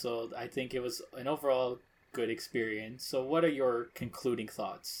been cancelled, I think it was an overall good experience. So what are your concluding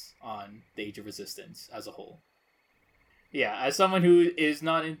thoughts on the Age of Resistance as a whole? Yeah, as someone who is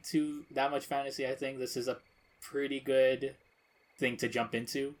not into that much fantasy, I think this is a pretty good thing to jump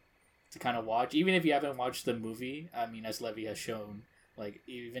into, to kind of watch. Even if you haven't watched the movie, I mean, as Levy has shown, like,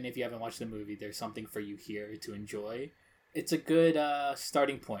 even if you haven't watched the movie, there's something for you here to enjoy. It's a good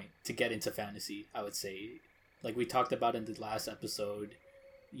starting point to get into fantasy, I would say. Like we talked about in the last episode,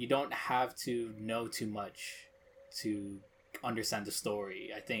 you don't have to know too much to understand the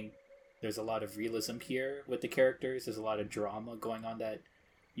story. I think there's a lot of realism here with the characters. There's a lot of drama going on that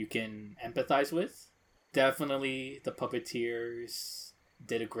you can empathize with. Definitely the puppeteers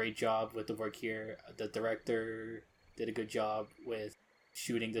did a great job with the work here. The director did a good job with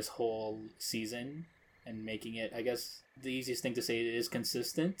shooting this whole season and making it, I guess the easiest thing to say, it is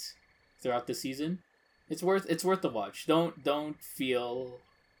consistent throughout the season. It's worth the watch. Don't feel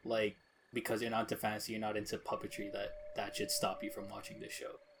like because you're not into fantasy, you're not into puppetry, that should stop you from watching this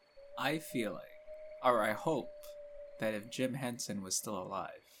show. I feel like, or I hope, that if Jim Henson was still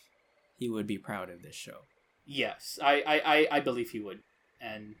alive, he would be proud of this show. Yes, I believe he would.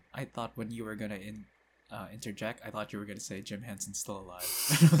 And I thought when you were gonna interject, I thought you were gonna say Jim Henson's still alive.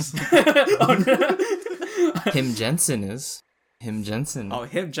 oh, no. Him Jensen is. Him Jensen. Oh,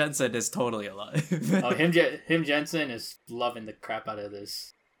 him Jensen is totally alive. Oh, him Jensen is loving the crap out of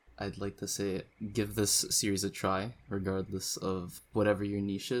this. I'd like to say, give this series a try, regardless of whatever your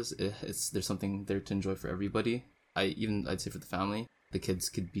niche is. There's something there to enjoy for everybody. I'd say for the family, the kids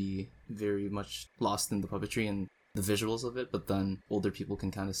could be very much lost in the puppetry and the visuals of it, but then older people can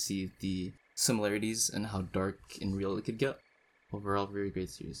kind of see the similarities and how dark and real it could get. Overall, very great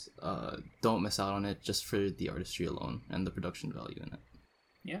series. Don't miss out on it just for the artistry alone and the production value in it.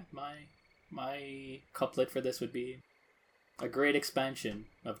 Yeah, my couplet for this would be a great expansion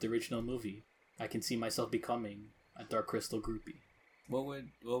of the original movie. I can see myself becoming a Dark Crystal groupie. What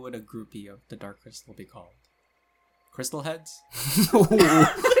would a groupie of the Dark Crystal be called? Crystal Heads?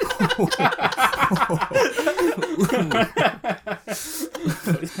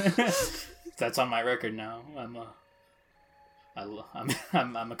 That's on my record now. I'm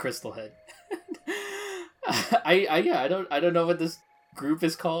a crystal head. I don't know what this group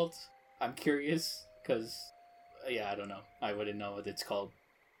is called. I'm curious because I don't know. I wouldn't know what it's called.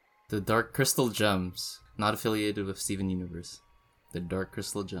 The Dark Crystal Gems, not affiliated with Steven Universe. The Dark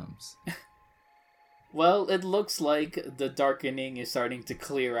Crystal Gems. Well, it looks like the darkening is starting to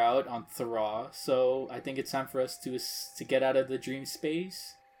clear out on Thra, so I think it's time for us to get out of the dream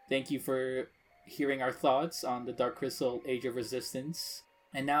space. Thank you for hearing our thoughts on the Dark Crystal Age of Resistance.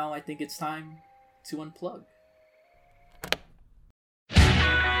 And now I think it's time to unplug.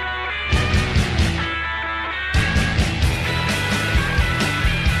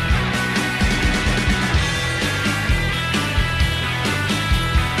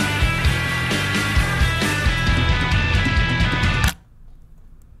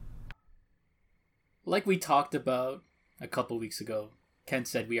 Like we talked about a couple weeks ago, Ken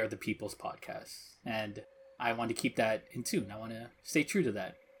said we are the people's podcast. And I want to keep that in tune. I want to stay true to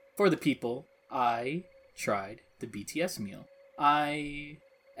that. For the people, I tried the BTS meal. I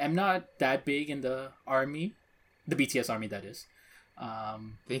am not that big in the army. The BTS army, that is.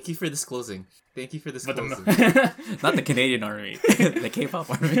 Thank you for disclosing. But Not the Canadian army. The K-pop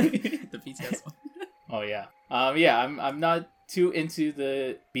army. The BTS one. Oh, yeah. I'm not too into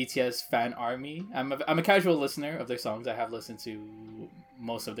the BTS fan army. I'm a casual listener of their songs. I have listened to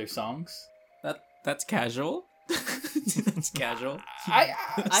most of their songs. That's casual. That's casual. I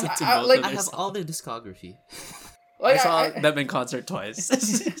have all their discography. I saw them in concert twice.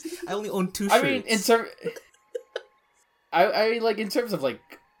 I only own 2 shirts. I mean, in terms of like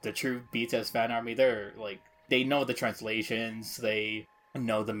the true BTS fan army, they're like they know the translations, they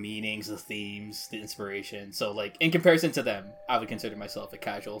know the meanings, the themes, the inspiration. So like in comparison to them, I would consider myself a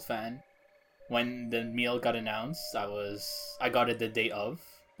casual fan. When the meal got announced, I got it the day of.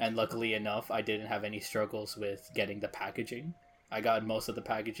 And luckily enough, I didn't have any struggles with getting the packaging. I got most of the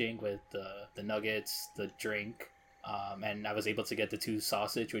packaging with the nuggets, the drink, and I was able to get the 2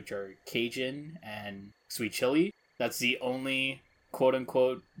 sausage, which are Cajun and sweet chili. That's the only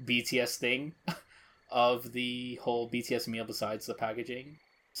quote-unquote BTS thing of the whole BTS meal besides the packaging.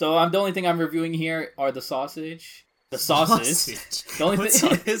 So the only thing I'm reviewing here are the sausage. The sausage. The only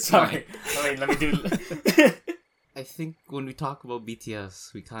thing. Sorry. Wait, let me do. I think when we talk about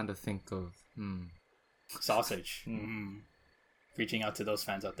BTS, we kind of think of sausage. Reaching out to those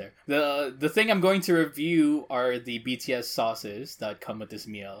fans out there. The thing I'm going to review are the BTS sauces that come with this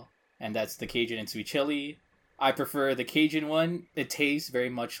meal, and that's the Cajun and sweet chili. I prefer the Cajun one. It tastes very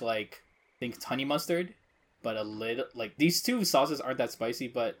much like I think it's honey mustard, but a little like these 2 sauces aren't that spicy,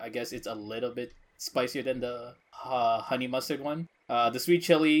 but I guess it's a little bit spicier than the honey mustard one. The sweet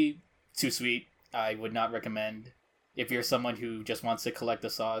chili, too sweet. I would not recommend. If you're someone who just wants to collect the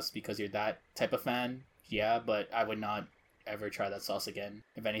sauce because you're that type of fan, yeah, but I would not ever try that sauce again.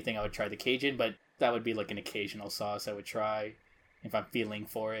 If anything, I would try the Cajun, but that would be like an occasional sauce I would try if I'm feeling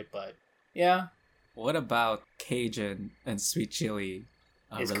for it, but yeah. What about Cajun and sweet chili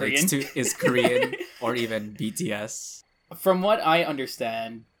Is Korean or even BTS? From what I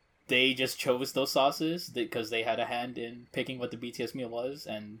understand, they just chose those sauces because they had a hand in picking what the BTS meal was,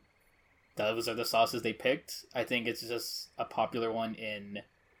 and those are the sauces they picked. I think it's just a popular one in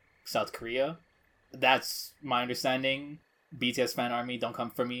South Korea. That's my understanding. BTS fan army, don't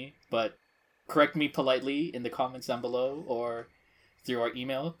come for me, but correct me politely in the comments down below or through our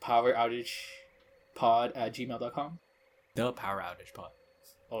email, poweroutagepod@gmail.com. The Power Outage Pod.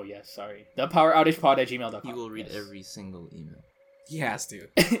 Oh yes, sorry. The poweroutagepod@gmail.com. He will read Yes. every single email. He has to.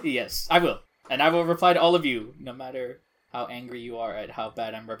 Yes, I will. And I will reply to all of you, no matter how angry you are at how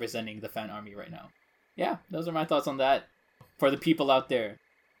bad I'm representing the fan army right now. Yeah, those are my thoughts on that. For the people out there,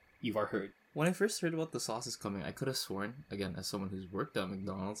 you are heard. When I first heard about the sauces coming, I could have sworn, again, as someone who's worked at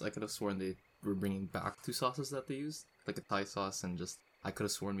McDonald's, I could have sworn they were bringing back two sauces that they used, like a Thai sauce and just, I could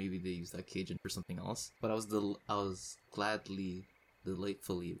have sworn maybe they used that Cajun for something else. But I was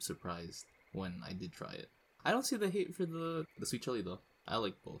delightfully surprised when I did try it. I don't see the hate for the sweet chili though. I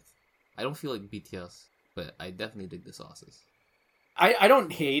like both. I don't feel like BTS, but I definitely dig the sauces. I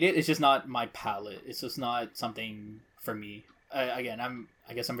don't hate it. It's just not my palate. It's just not something for me. I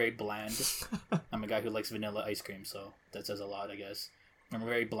guess I'm very bland. I'm a guy who likes vanilla ice cream, so that says a lot, I guess. I'm a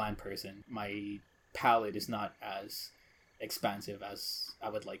very bland person. My palate is not as expansive as I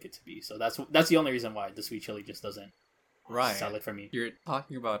would like it to be. So that's the only reason why the sweet chili just doesn't Right. sell it for me. You're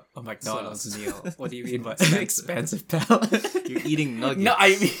talking about a McDonald's Sauce. meal. What do you mean by Expensive. expensive palate? You're eating nuggets. No,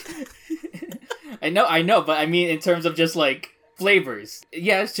 I mean, I know, but I mean in terms of just like flavors.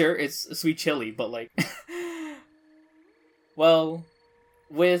 Yeah, sure, it's a sweet chili, but like, well,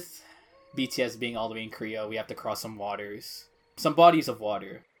 with BTS being all the way in Korea, we have to cross some waters, some bodies of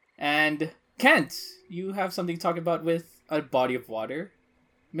water. And Kent, you have something to talk about with a body of water,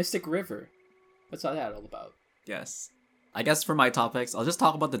 Mystic River. What's that all about? Yes. I guess for my topics, I'll just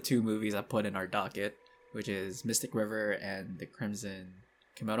talk about the two movies I put in our docket, which is Mystic River and The Crimson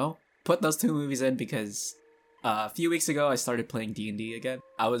Kimono. Put those two movies in because a few weeks ago I started playing D&D again.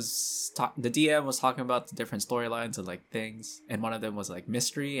 The DM was talking about the different storylines and like things, and one of them was like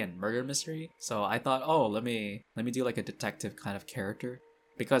mystery and murder mystery. So I thought, oh, let me do like a detective kind of character.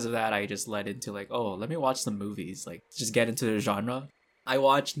 Because of that, I just led into like, oh, let me watch some movies, like just get into the genre. I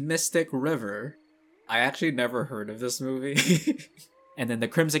watched Mystic River. I actually never heard of this movie. And then The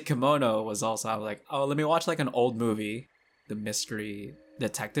Crimson Kimono was also, I was like, oh, let me watch like an old movie, the mystery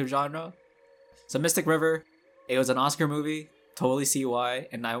detective genre. So Mystic River, it was an Oscar movie, totally see why.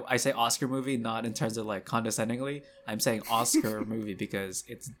 And I say Oscar movie not in terms of like condescendingly. I'm saying Oscar movie because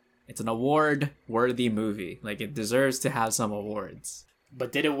it's an award-worthy movie. Like it deserves to have some awards.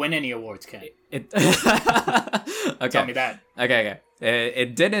 But did it win any awards, Kent? Okay. Tell me that. Okay.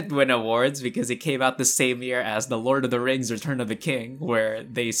 It didn't win awards because it came out the same year as The Lord of the Rings: Return of the King, where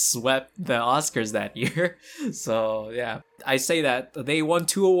they swept the Oscars that year. So, yeah. I say that they won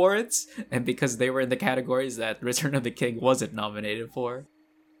 2 awards, and because they were in the categories that Return of the King wasn't nominated for.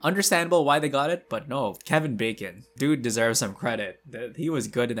 Understandable why they got it, but no, Kevin Bacon. Dude deserves some credit. He was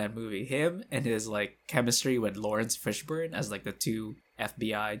good in that movie. Him and his, like, chemistry with Lawrence Fishburne as, like, the 2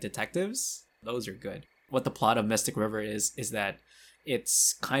 FBI detectives. Those are good. What the plot of Mystic River is that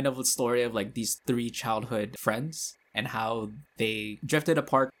it's kind of a story of like these 3 childhood friends and how they drifted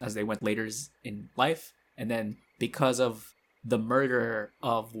apart as they went later in life. And then because of the murder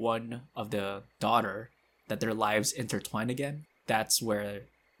of one of the daughter, that their lives intertwine again. That's where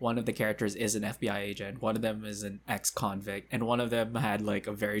one of the characters is an FBI agent, one of them is an ex-convict, and one of them had like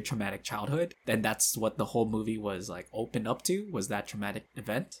a very traumatic childhood. And that's what the whole movie was like opened up to, was that traumatic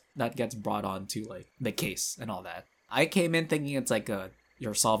event that gets brought on to like the case and all that. I came in thinking it's like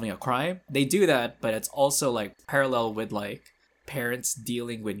you're solving a crime. They do that, but it's also like parallel with like parents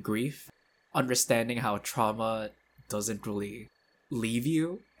dealing with grief, understanding how trauma doesn't really leave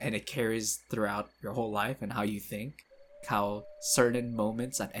you and it carries throughout your whole life, and how you think, how certain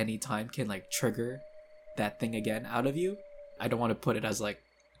moments at any time can like trigger that thing again out of you. I don't want to put it as like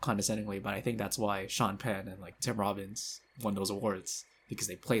condescendingly, but I think that's why Sean Penn and like Tim Robbins won those awards, because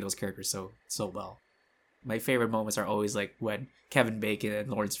they play those characters so well. My favorite moments are always like when Kevin Bacon and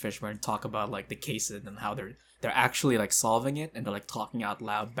Lawrence Fishburne talk about like the cases and how they're actually like solving it, and they're like talking out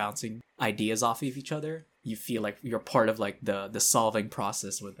loud, bouncing ideas off of each other. You feel like you're part of like the solving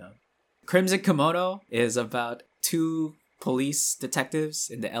process with them. Crimson Kimono is about 2 police detectives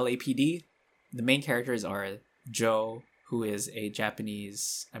in the LAPD. The main characters are Joe, who is a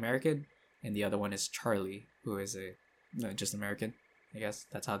Japanese American, and the other one is Charlie, who is just American. I guess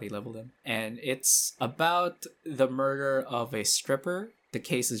that's how they labeled him. And it's about the murder of a stripper. The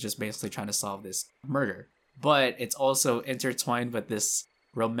case is just basically trying to solve this murder. But it's also intertwined with this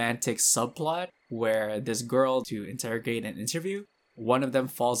romantic subplot where this girl to interrogate and interview, one of them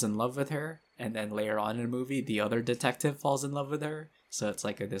falls in love with her, and then later on in the movie, the other detective falls in love with her. So it's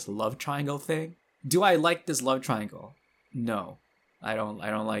like this love triangle thing. Do I like this love triangle? No, I don't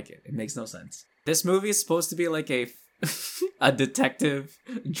like it. It makes no sense. This movie is supposed to be like a detective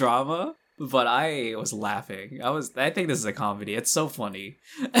drama, but I was laughing. I think this is a comedy. It's so funny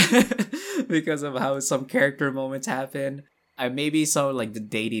because of how some character moments happen. maybe so like the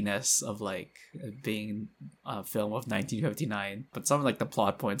datiness of like being a film of 1959, but some like the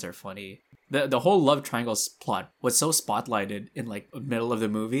plot points are funny. The whole love triangle plot was so spotlighted in like the middle of the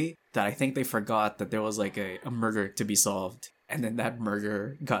movie that I think they forgot that there was like a murder to be solved, and then that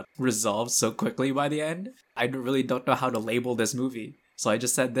murder got resolved so quickly by the end. I really don't know how to label this movie, so I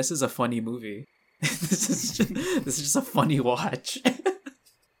just said this is a funny movie. this is just a funny watch.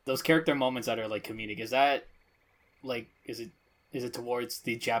 Those character moments that are like comedic, is that like is it towards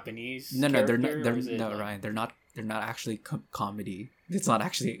the Japanese? No, they're not. character, They're or is it, no, like- Ryan. They're not actually comedy. It's not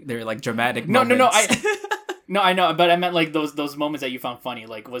actually. They're like dramatic. No, moments. No, I know, but I meant like those moments that you found funny.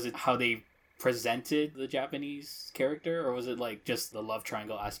 Like, was it how they presented the Japanese character, or was it like just the love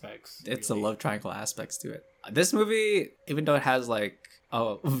triangle aspects? It's the really? love triangle aspects to it. This movie, even though it has like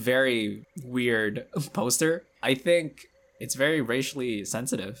a very weird poster, I think it's very racially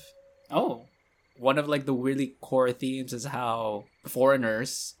sensitive. Oh, One of like the really core themes is how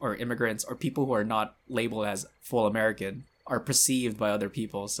foreigners or immigrants or people who are not labeled as full American are perceived by other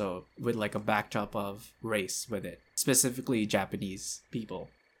people. So with like a backdrop of race with it, specifically Japanese people.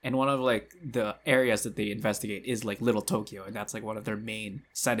 And one of like the areas that they investigate is like Little Tokyo, and that's like one of their main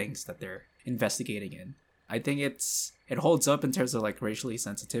settings that they're investigating in. I think it holds up in terms of like racially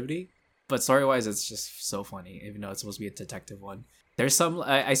sensitivity, but story wise it's just so funny, even though it's supposed to be a detective one. There's some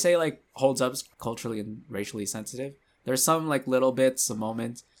I say like holds up culturally and racially sensitive. There's some like little bits, some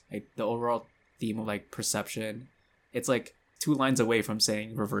moments, like the overall theme of like perception. It's like 2 lines away from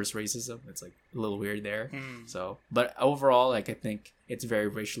saying reverse racism. It's like a little weird there. So, but overall, like I think it's very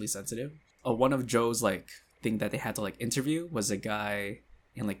racially sensitive. One of Joe's like thing that they had to like interview was a guy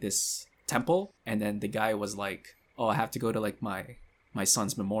in like this temple, and then the guy was like, "Oh, I have to go to like my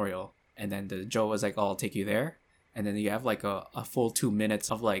son's memorial," and then the Joe was like, "Oh, I'll take you there." And then you have like a full 2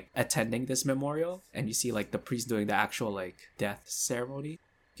 minutes of like attending this memorial, and you see like the priest doing the actual like death ceremony.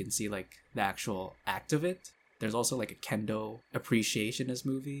 You can see like the actual act of it. There's also like a kendo appreciation in this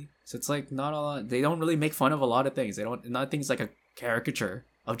movie. So it's like not a lot. They don't really make fun of a lot of things. Nothing's like a caricature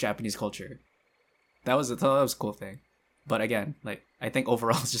of Japanese culture. That was a cool thing. But again, like I think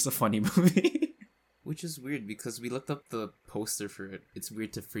overall it's just a funny movie. Which is weird because we looked up the poster for it. It's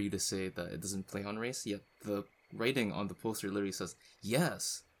weird for you to say that it doesn't play on race, yet the writing on the poster literally says,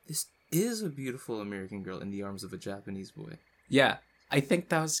 "Yes, this is a beautiful American girl in the arms of a Japanese boy." Yeah, I think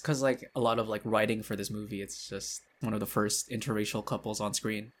that was because like a lot of like writing for this movie, it's just one of the first interracial couples on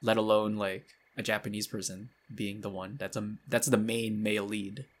screen, let alone like a Japanese person being the one that's the main male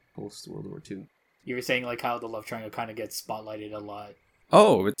lead. Post World War II. you were saying like how the love triangle kind of gets spotlighted a lot.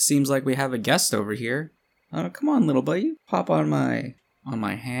 Oh, it seems like we have a guest over here. Come on, little buddy. Pop on my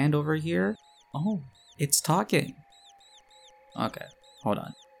hand over here. Oh, it's talking. Okay, hold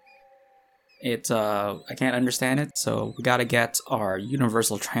on. I can't understand it, so we gotta get our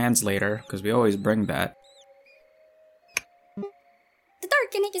universal translator, because we always bring that. The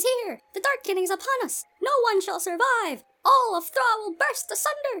Darkening is here! The Darkening is upon us! No one shall survive! All of Thra will burst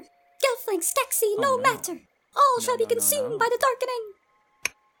asunder! Gelfling, Skeksis, no matter! All shall be consumed by the Darkening!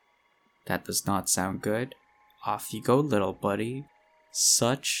 That does not sound good. Off you go, little buddy.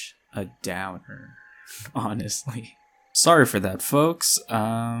 Such a downer, honestly. Sorry for that, folks.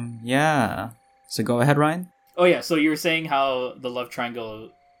 Yeah. So go ahead, Ryan. Oh yeah, so you were saying how the love triangle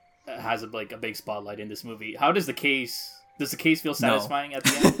has a big spotlight in this movie. How does the case feel satisfying at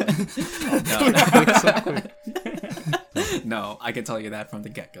the end? No, I can tell you that from the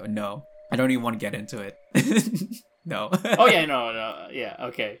get-go. No, I don't even want to get into it. No. Oh yeah, no, yeah,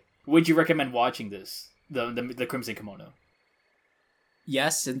 okay. Would you recommend watching this, the Crimson Kimono?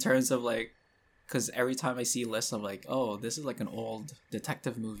 Yes, in terms of like, because every time I see lists of like, oh, this is like an old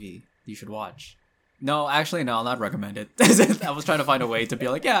detective movie you should watch. No, actually, no, I'll not recommend it. I was trying to find a way to be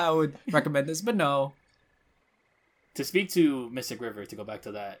like, yeah, I would recommend this, but no. To speak to Mystic River, to go back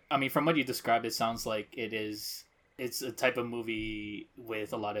to that, I mean, from what you described, it sounds like it's a type of movie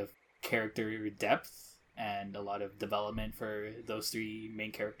with a lot of character depth and a lot of development for those 3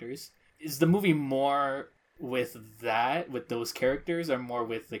 main characters. Is the movie more with those characters, or more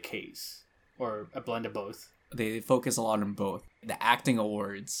with the case? Or a blend of both? They focus a lot on both. The acting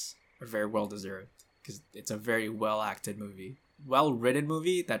awards are very well deserved because it's a very well acted movie, well written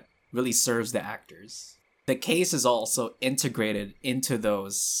movie that really serves the actors. The case is also integrated into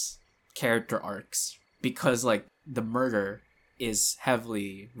those character arcs because like the murder is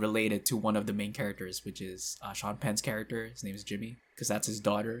heavily related to one of the main characters, which is Sean Penn's character. His name is Jimmy because that's his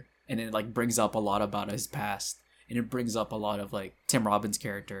daughter, and it like brings up a lot about his past. And it brings up a lot of like Tim Robbins'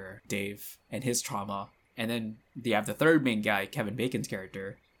 character, Dave, and his trauma. And then they have the third main guy, Kevin Bacon's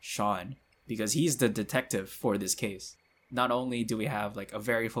character, Sean, because he's the detective for this case. not only do we have like a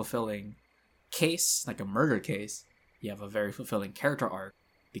very fulfilling case, like a murder case, you have a very fulfilling character arc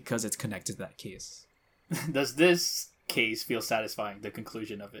because it's connected to that case. Does this case feel satisfying, the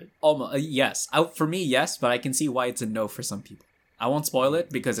conclusion of it? Almost, yes. For me, yes, but I can see why it's a no for some people. I won't spoil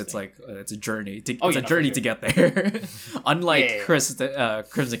it because it's like it's a journey. To get there. Unlike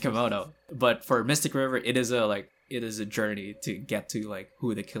Crimson Kimono, but for Mystic River, it is a journey to get to like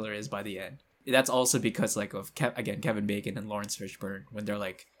who the killer is by the end. That's also because like of Kevin Bacon and Lawrence Fishburne when they're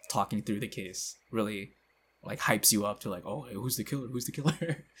like talking through the case, really like hypes you up to like, oh, hey, who's the killer? Who's the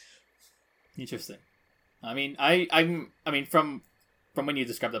killer? Interesting. I mean, I mean from when you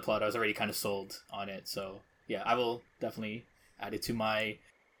described the plot, I was already kind of sold on it. So yeah, I will definitely add it to my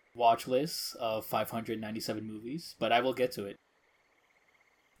watch list of 597 movies. But I will get to it.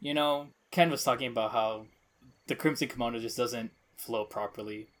 You know, Ken was talking about how the Crimson Kimono just doesn't flow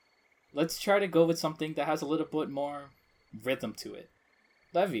properly. Let's try to go with something that has a little bit more rhythm to it.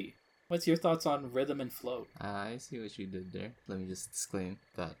 Levy, what's your thoughts on rhythm and flow? I see what you did there. Let me just disclaim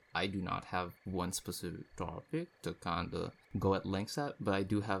that I do not have one specific topic to kind of go at lengths at, but I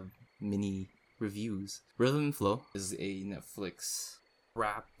do have mini reviews. Rhythm and Flow is a Netflix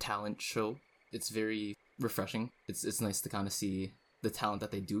rap talent show. It's very refreshing. It's nice to kind of see the talent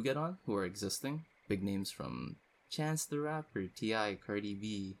that they do get on who are existing. Big names from Chance the Rapper, T.I., Cardi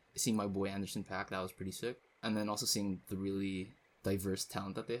B. Seeing my boy Anderson .Paak, that was pretty sick. And then also seeing the really diverse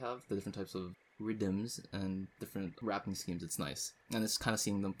talent that they have, the different types of rhythms and different rapping schemes, it's nice. And it's kind of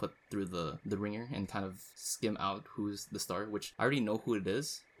seeing them put through the ringer and kind of skim out who's the star, which I already know who it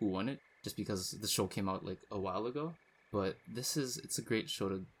is, who won it, just because the show came out like a while ago. But it's a great show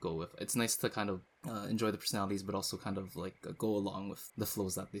to go with. It's nice to kind of enjoy the personalities, but also kind of like go along with the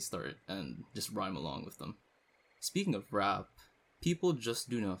flows that they start and just rhyme along with them. Speaking of rap, People Just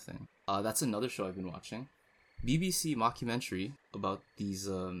Do Nothing. That's another show I've been watching. BBC mockumentary about these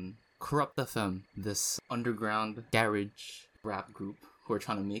Corrupt FM, this underground garage rap group who are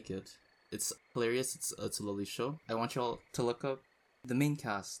trying to make it. It's hilarious. It's a lovely show. I want y'all to look up the main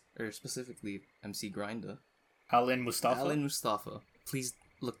cast, or specifically MC Grinda. Alan Mustafa. Please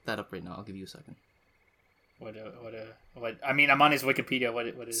look that up right now. I'll give you a second. What? I mean, I'm on his Wikipedia.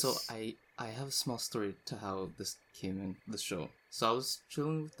 What is? So I have a small story to how this came in the show. So I was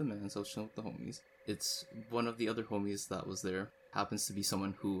chilling with the mans. I was chilling with the homies. It's one of the other homies that was there. Happens to be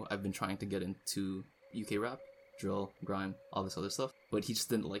someone who I've been trying to get into UK rap, drill, grime, all this other stuff. But he just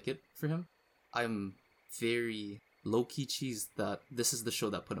didn't like it for him. I'm very low-key cheesed that this is the show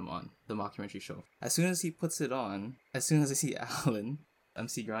that put him on, the mockumentary show. As soon as he puts it on, as soon as I see Alan,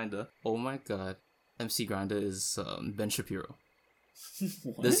 MC Grinda, oh my god, MC Grinda is Ben Shapiro.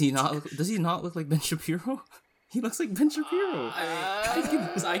 Does he not look like Ben Shapiro? He looks like Ben Shapiro.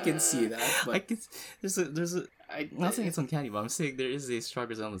 I can see that. But I'm not saying it's uncanny, but I'm saying there is a strong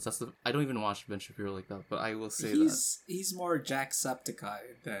resemblance. I don't even watch Ben Shapiro like that, but I will say he's more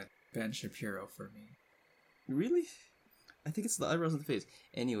Jacksepticeye than Ben Shapiro for me. Really? I think it's the eyebrows and the face.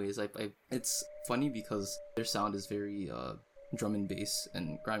 Anyways, it's funny because their sound is very drum and bass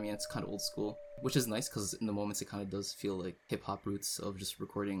and grimy, and it's kind of old school, which is nice because in the moments it kind of does feel like hip-hop roots of just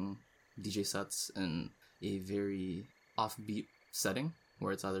recording DJ sets in a very offbeat setting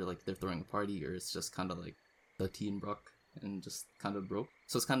where it's either like they're throwing a party or it's just kind of like the teen rock and just kind of broke.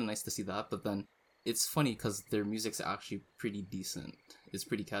 So it's kind of nice to see that, but then it's funny because their music's actually pretty decent. It's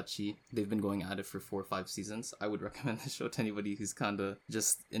pretty catchy. They've been going at it for 4 or 5 seasons. I would recommend the show to anybody who's kind of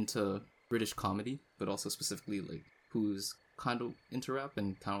just into British comedy, but also specifically like who's kind of into rap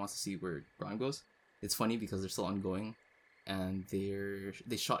and kind of wants to see where grime goes. It's funny because they're still ongoing, and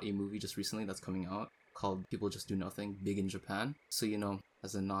they shot a movie just recently that's coming out called People Just Do Nothing, big in Japan. So, you know,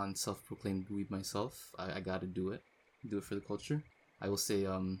 as a non-self-proclaimed dweeb myself, I gotta do it for the culture. I will say,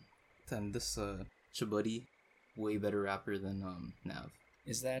 then this Chabuddy, way better rapper than Nav.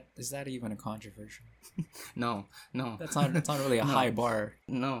 Is that even a controversial? No. That's not really a high bar.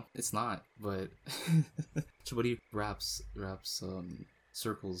 No, it's not. But Chabuddy raps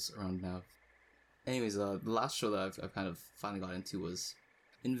circles around Nav. Anyways, the last show that I've kind of finally got into was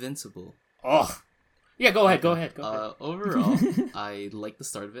Invincible. Oh, yeah. Go ahead. Overall, I liked the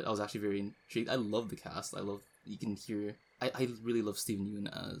start of it. I was actually very intrigued. I love the cast. You can hear. I really love Steven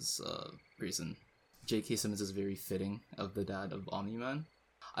Yeun as Grayson. J.K. Simmons is very fitting of the dad of Omni-Man.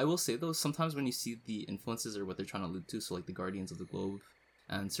 I will say though, sometimes when you see the influences or what they're trying to allude to, so like the Guardians of the Globe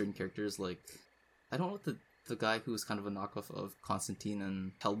and certain characters, like I don't know what the guy who was kind of a knockoff of Constantine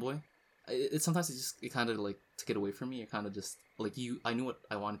and Hellboy. It sometimes it kind of like took it away from me. It kind of just like I knew what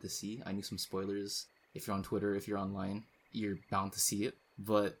I wanted to see. I knew some spoilers. If you're on Twitter, if you're online, you're bound to see it.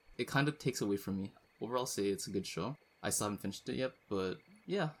 But it kind of takes away from me. Overall, say it's a good show. I still haven't finished it yet, but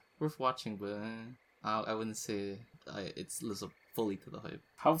yeah, worth watching. But I wouldn't say it's lives up fully to the hype.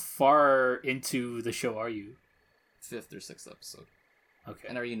 How far into the show are you? 5th or 6th episode, Okay.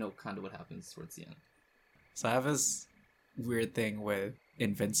 and I already know kind of what happens towards the end. So I have this weird thing with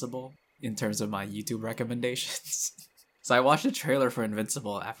Invincible in terms of my YouTube recommendations. So I watched the trailer for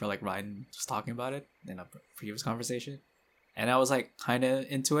Invincible after like Ryan was talking about it in a previous conversation. And I was like kind of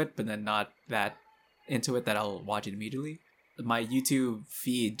into it, but then not that into it that I'll watch it immediately. My YouTube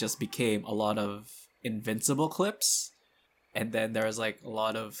feed just became a lot of Invincible clips. And then there was like a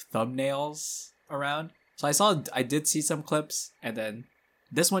lot of thumbnails around. So I did see some clips, and then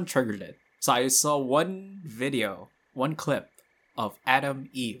this one triggered it. So I saw one clip of Adam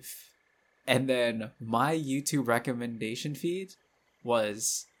Eve. And then my YouTube recommendation feed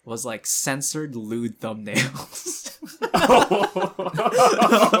was like censored lewd thumbnails.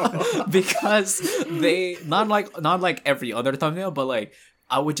 Because they not like every other thumbnail, but like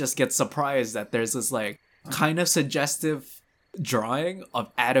I would just get surprised that there's this like kind of suggestive drawing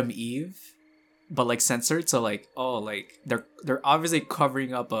of Adam Eve, but like censored. So like, oh, like they're obviously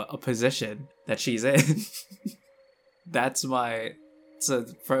covering up a position that she's in. So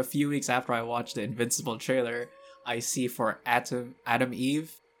for a few weeks after I watched the Invincible trailer, I see for Adam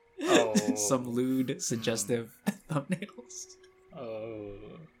Eve some lewd suggestive thumbnails. Oh.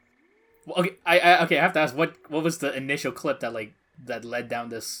 Well, okay, I have to ask, what was the initial clip that led down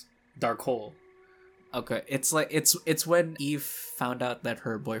this dark hole? Okay, it's when Eve found out that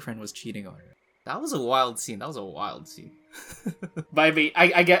her boyfriend was cheating on her. That was a wild scene. But I mean,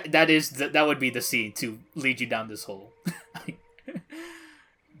 I get that would be the scene to lead you down this hole.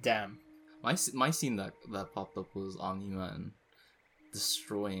 Damn. My scene that popped up was Omni-Man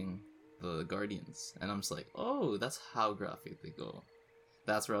destroying the Guardians, and I'm just like, oh, that's how graphic they go.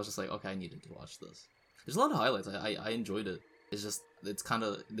 That's where I was just like, okay, I needed to watch this. There's a lot of highlights. I enjoyed it. It's just it's kind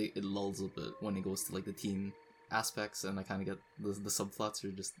of it lulls a bit when it goes to like the teen aspects, and I kind of get the subplots or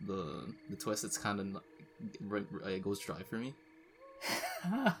just the twist. It's kind of it goes dry for me.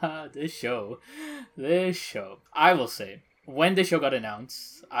 This show, I will say, when the show got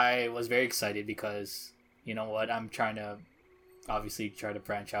announced, I was very excited because, you know what, I'm trying to obviously try to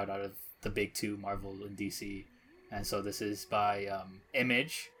branch out of the big two, Marvel and DC. And so this is by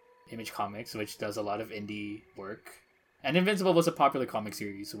Image Comics, which does a lot of indie work. And Invincible was a popular comic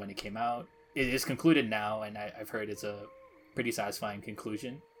series when it came out. It is concluded now, and I've heard it's a pretty satisfying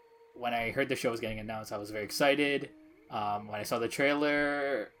conclusion. When I heard the show was getting announced, I was very excited. When I saw the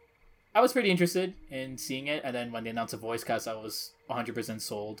trailer, I was pretty interested in seeing it. And then when they announced a voice cast, I was 100%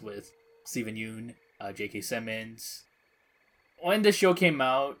 sold with Steven Yeun, J.K. Simmons. When the show came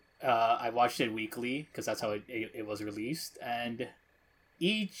out, I watched it weekly because that's how it was released. And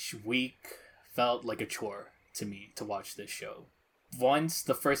each week felt like a chore to me to watch this show. Once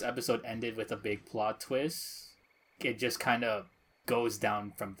the first episode ended with a big plot twist, it just kind of goes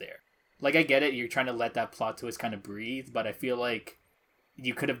down from there. Like, I get it, you're trying to let that plot twist kind of breathe, but I feel like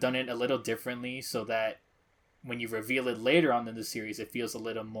you could have done it a little differently so that when you reveal it later on in the series, it feels a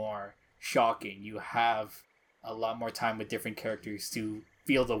little more shocking. You have a lot more time with different characters to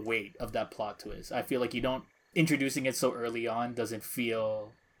feel the weight of that plot twist. I feel like introducing it so early on doesn't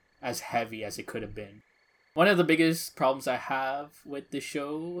feel as heavy as it could have been. One of the biggest problems I have with the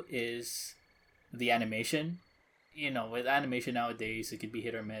show is the animation. You know, with animation nowadays, it could be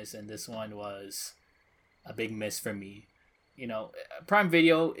hit or miss, and this one was a big miss for me. You know, Prime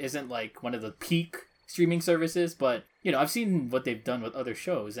Video isn't like one of the peak streaming services, but, you know, I've seen what they've done with other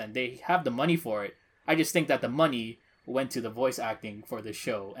shows, and they have the money for it. I just think that the money went to the voice acting for the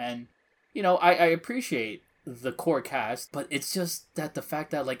show, and, you know, I appreciate the core cast, but it's just that the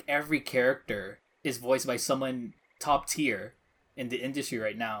fact that, like, every character is voiced by someone top tier in the industry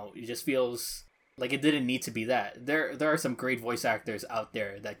right now, it just feels like it didn't need to be that. There are some great voice actors out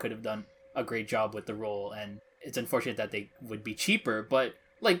there that could have done a great job with the role, and it's unfortunate that they would be cheaper, but,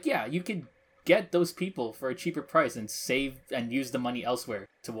 like, yeah, you could get those people for a cheaper price and save and use the money elsewhere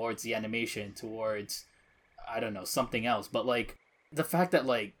towards the animation, towards, I don't know, something else. But, like, the fact that,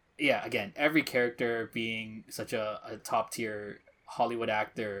 like, yeah, again, every character being such a top tier Hollywood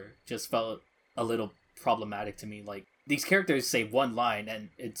actor just felt a little problematic to me. Like, these characters say one line and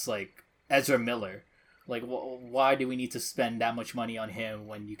it's like Ezra Miller. Like, why do we need to spend that much money on him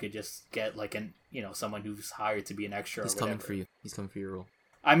when you could just get, like, someone who's hired to be an extra? He's coming for you. He's coming for your role.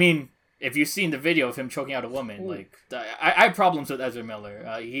 I mean, if you've seen the video of him choking out a woman, like, I have problems with Ezra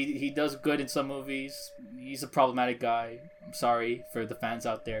Miller. He does good in some movies. He's a problematic guy. I'm sorry for the fans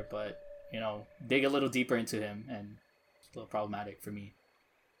out there, but, you know, dig a little deeper into him, and it's a little problematic for me.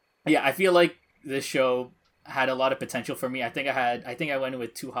 Yeah, I feel like this show had a lot of potential for me. I think I went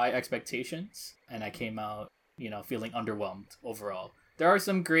with too high expectations, and I came out, feeling underwhelmed overall. There are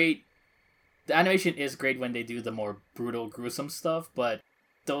some great. The animation is great when they do the more brutal, gruesome stuff, but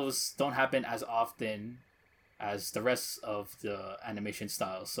those don't happen as often as the rest of the animation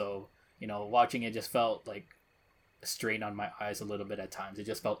style. So, watching it just felt like a strain on my eyes a little bit at times. It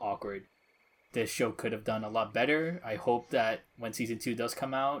just felt awkward. This show could have done a lot better. I hope that when season 2 does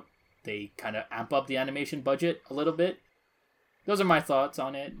come out, they kind of amp up the animation budget a little bit. Those are my thoughts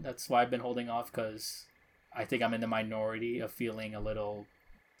on it. That's why I've been holding off, because I think I'm in the minority of feeling a little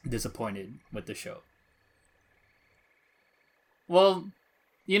disappointed with the show. Well,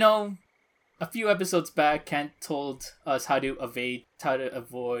 a few episodes back, Kent told us how to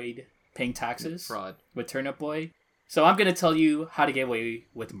avoid paying taxes Fraud. with Turnip Boy. So I'm going to tell you how to get away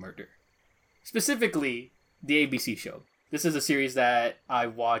with murder. Specifically, the ABC show. This is a series that I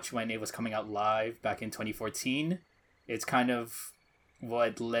watched when it was coming out live back in 2014. It's kind of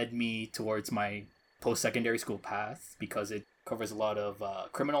what led me towards my post-secondary school path, because it covers a lot of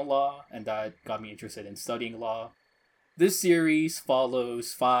criminal law, and that got me interested in studying law. This series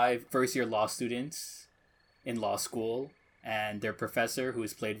follows 5 first-year law students in law school and their professor, who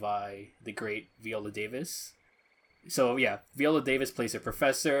is played by the great Viola Davis. So yeah, Viola Davis plays a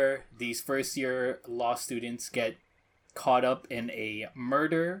professor. These first-year law students get caught up in a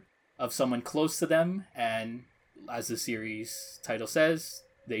murder of someone close to them, and as the series title says,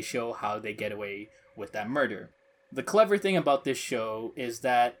 they show how they get away with that murder. The clever thing about this show is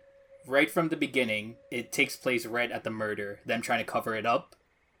that right from the beginning, it takes place right at the murder, them trying to cover it up,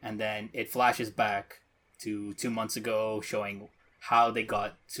 and then it flashes back to 2 months ago, showing how they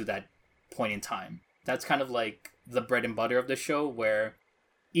got to that point in time. That's kind of like the bread and butter of the show, where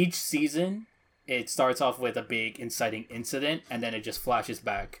each season, it starts off with a big inciting incident, and then it just flashes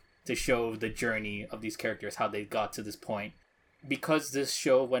back to show the journey of these characters, how they got to this point. Because this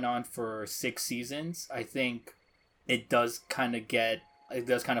show went on for 6 seasons, I think it does kind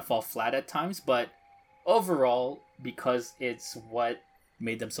of fall flat at times, but overall, because it's what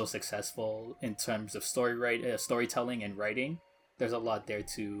made them so successful in terms of storytelling and writing, there's a lot there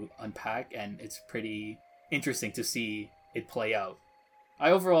to unpack, and it's pretty interesting to see it play out. I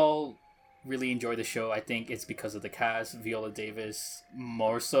overall really enjoy the show. I think it's because of the cast, Viola Davis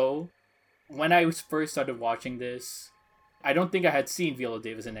more so. When I first started watching this, I don't think I had seen Viola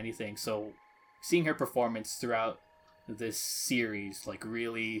Davis in anything, so seeing her performance throughout this series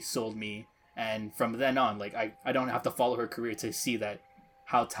really sold me, and from then on, I don't have to follow her career to see that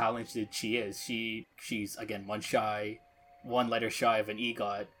how talented she is. She's again one letter shy of an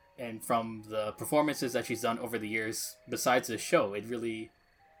EGOT, and from the performances that she's done over the years besides the show, it really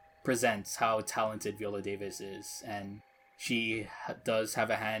presents how talented Viola Davis is, and she does have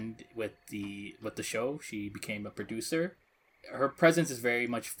a hand with the show. She became a producer. Her presence is very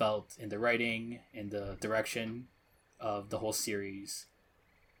much felt in the writing, in the direction of the whole series,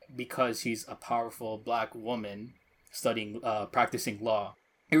 because she's a powerful Black woman practicing law.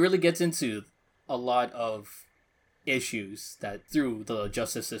 It really gets into a lot of issues that through the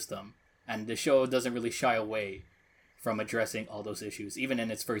justice system, and the show doesn't really shy away from addressing all those issues. Even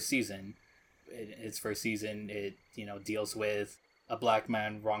in its first season, it deals with a Black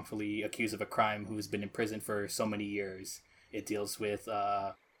man wrongfully accused of a crime who's been in prison for so many years. It deals with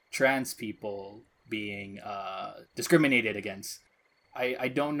trans people being discriminated against. I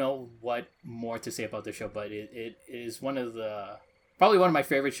don't know what more to say about the show, but it is probably one of my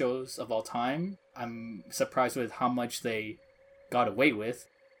favorite shows of all time. I'm surprised with how much they got away with,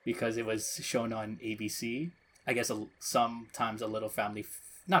 because it was shown on ABC. I guess sometimes a little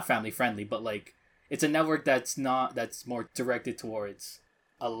not family friendly, but it's a network that's more directed towards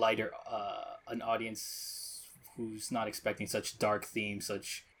a lighter an audience who's not expecting such dark themes,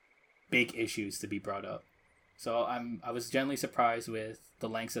 such big issues to be brought up. So I was generally surprised with the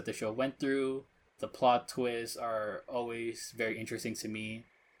lengths that the show went through. The plot twists are always very interesting to me.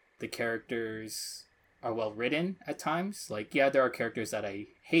 The characters are well written at times. There are characters that I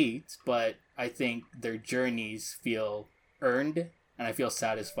hate, but I think their journeys feel earned, and I feel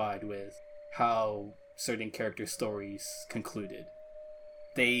satisfied with how certain character stories concluded.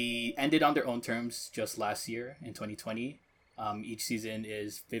 They ended on their own terms just last year in 2020. Each season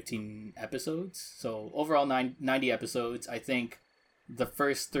is 15 episodes, so overall 90 episodes. I think the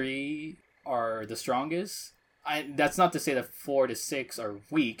first 3 are the strongest. That's not to say that 4 to 6 are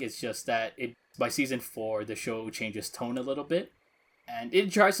weak. It's just that by season 4, the show changes tone a little bit, and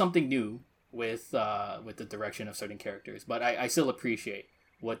it tries something new with the direction of certain characters. But I still appreciate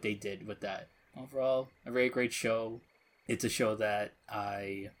what they did with that. Overall, a very great show. It's a show that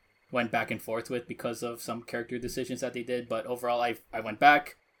I went back and forth with because of some character decisions that they did. But overall, I went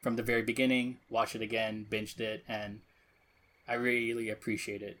back from the very beginning, watched it again, binged it, and I really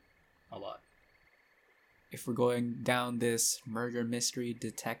appreciate it a lot. If we're going down this murder mystery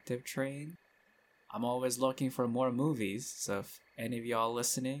detective train, I'm always looking for more movies. So if any of y'all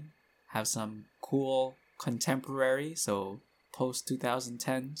listening have some cool contemporary, so post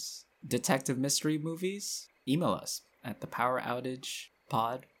 2010s detective mystery movies, email us at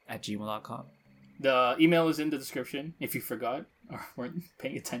thepoweroutagepod@gmail.com. The email is in the description if you forgot or weren't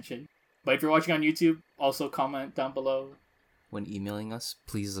paying attention. But if you're watching on YouTube, also comment down below. When emailing us,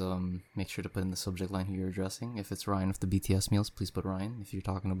 please make sure to put in the subject line who you're addressing. If it's Ryan with the BTS meals, please put Ryan. If you're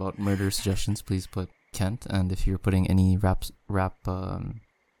talking about murder suggestions, please put Kent. And if you're putting any rap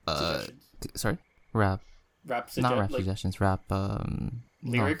Suggestions. rap not rap like, suggestions, rap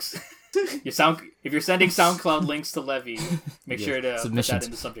lyrics. If you're sending SoundCloud links to Levy, make sure to put that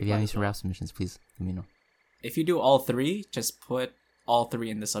in the subject If you have line. any some rap submissions, please let me know. If you do all three, just put all three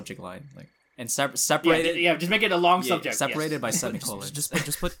in the subject line, like, and separate it. Yeah, just make it a long Yeah, subject. separated yes. by semicolons.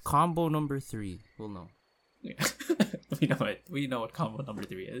 Just put combo number 3. We'll know. Yeah. we know what combo number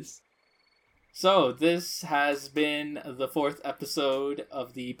 3 is. So this has been the 4th episode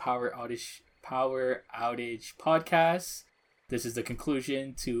of the Power Outage podcast. This is the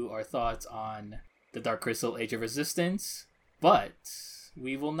conclusion to our thoughts on the Dark Crystal Age of Resistance, but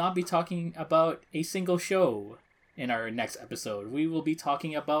we will not be talking about a single show in our next episode. We will be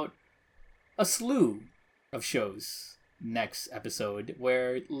talking about a slew of shows next episode,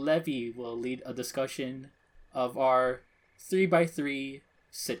 where Levy will lead a discussion of our 3x3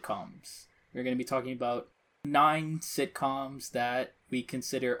 sitcoms. We're going to be talking about 9 sitcoms that we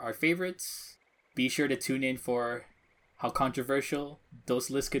consider our favorites. Be sure to tune in for how controversial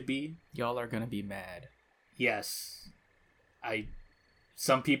those lists could be. Y'all are gonna be mad. Yes.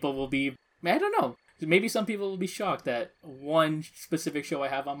 Some people will be, I don't know, maybe some people will be shocked that one specific show I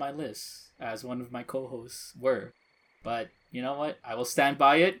have on my list, as one of my co-hosts were. But you know what? I will stand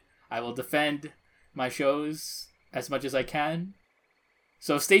by it. I will defend my shows as much as I can.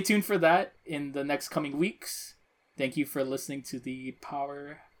 So stay tuned for that in the next coming weeks. Thank you for listening to the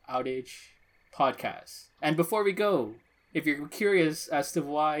Power Outage podcast. And before we go, if you're curious as to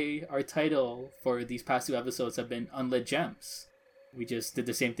why our title for these past 2 episodes have been Unlit Gems, we just did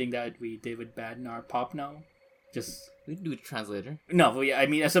the same thing that we did with Bad Nar Pop Now. We can do a translator. No, but yeah, I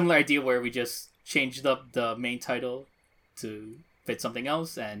mean a similar idea where we just changed up the main title to fit something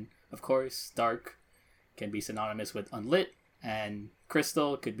else, and of course, Dark can be synonymous with Unlit, and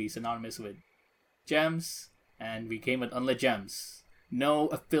Crystal could be synonymous with Gems, and we came with Unlit Gems. No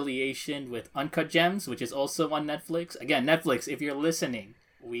affiliation with Uncut Gems, which is also on Netflix. Again, Netflix, if you're listening,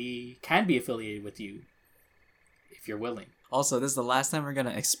 we can be affiliated with you if you're willing. Also, this is the last time we're gonna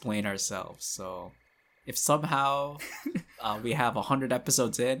explain ourselves, so if somehow we have 100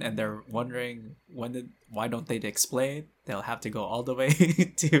 episodes in and they're wondering why don't they explain, they'll have to go all the way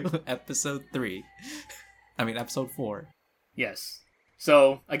to episode 4. Yes.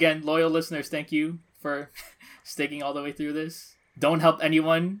 So, again, loyal listeners, thank you for sticking all the way through this. Don't help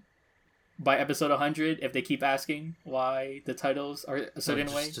anyone by episode 100 if they keep asking why the titles are a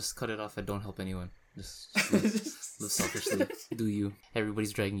certain way. Just cut it off and don't help anyone. Just live selfishly. Do you.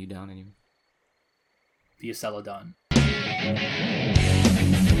 Everybody's dragging you down anyway. Be a Celadon.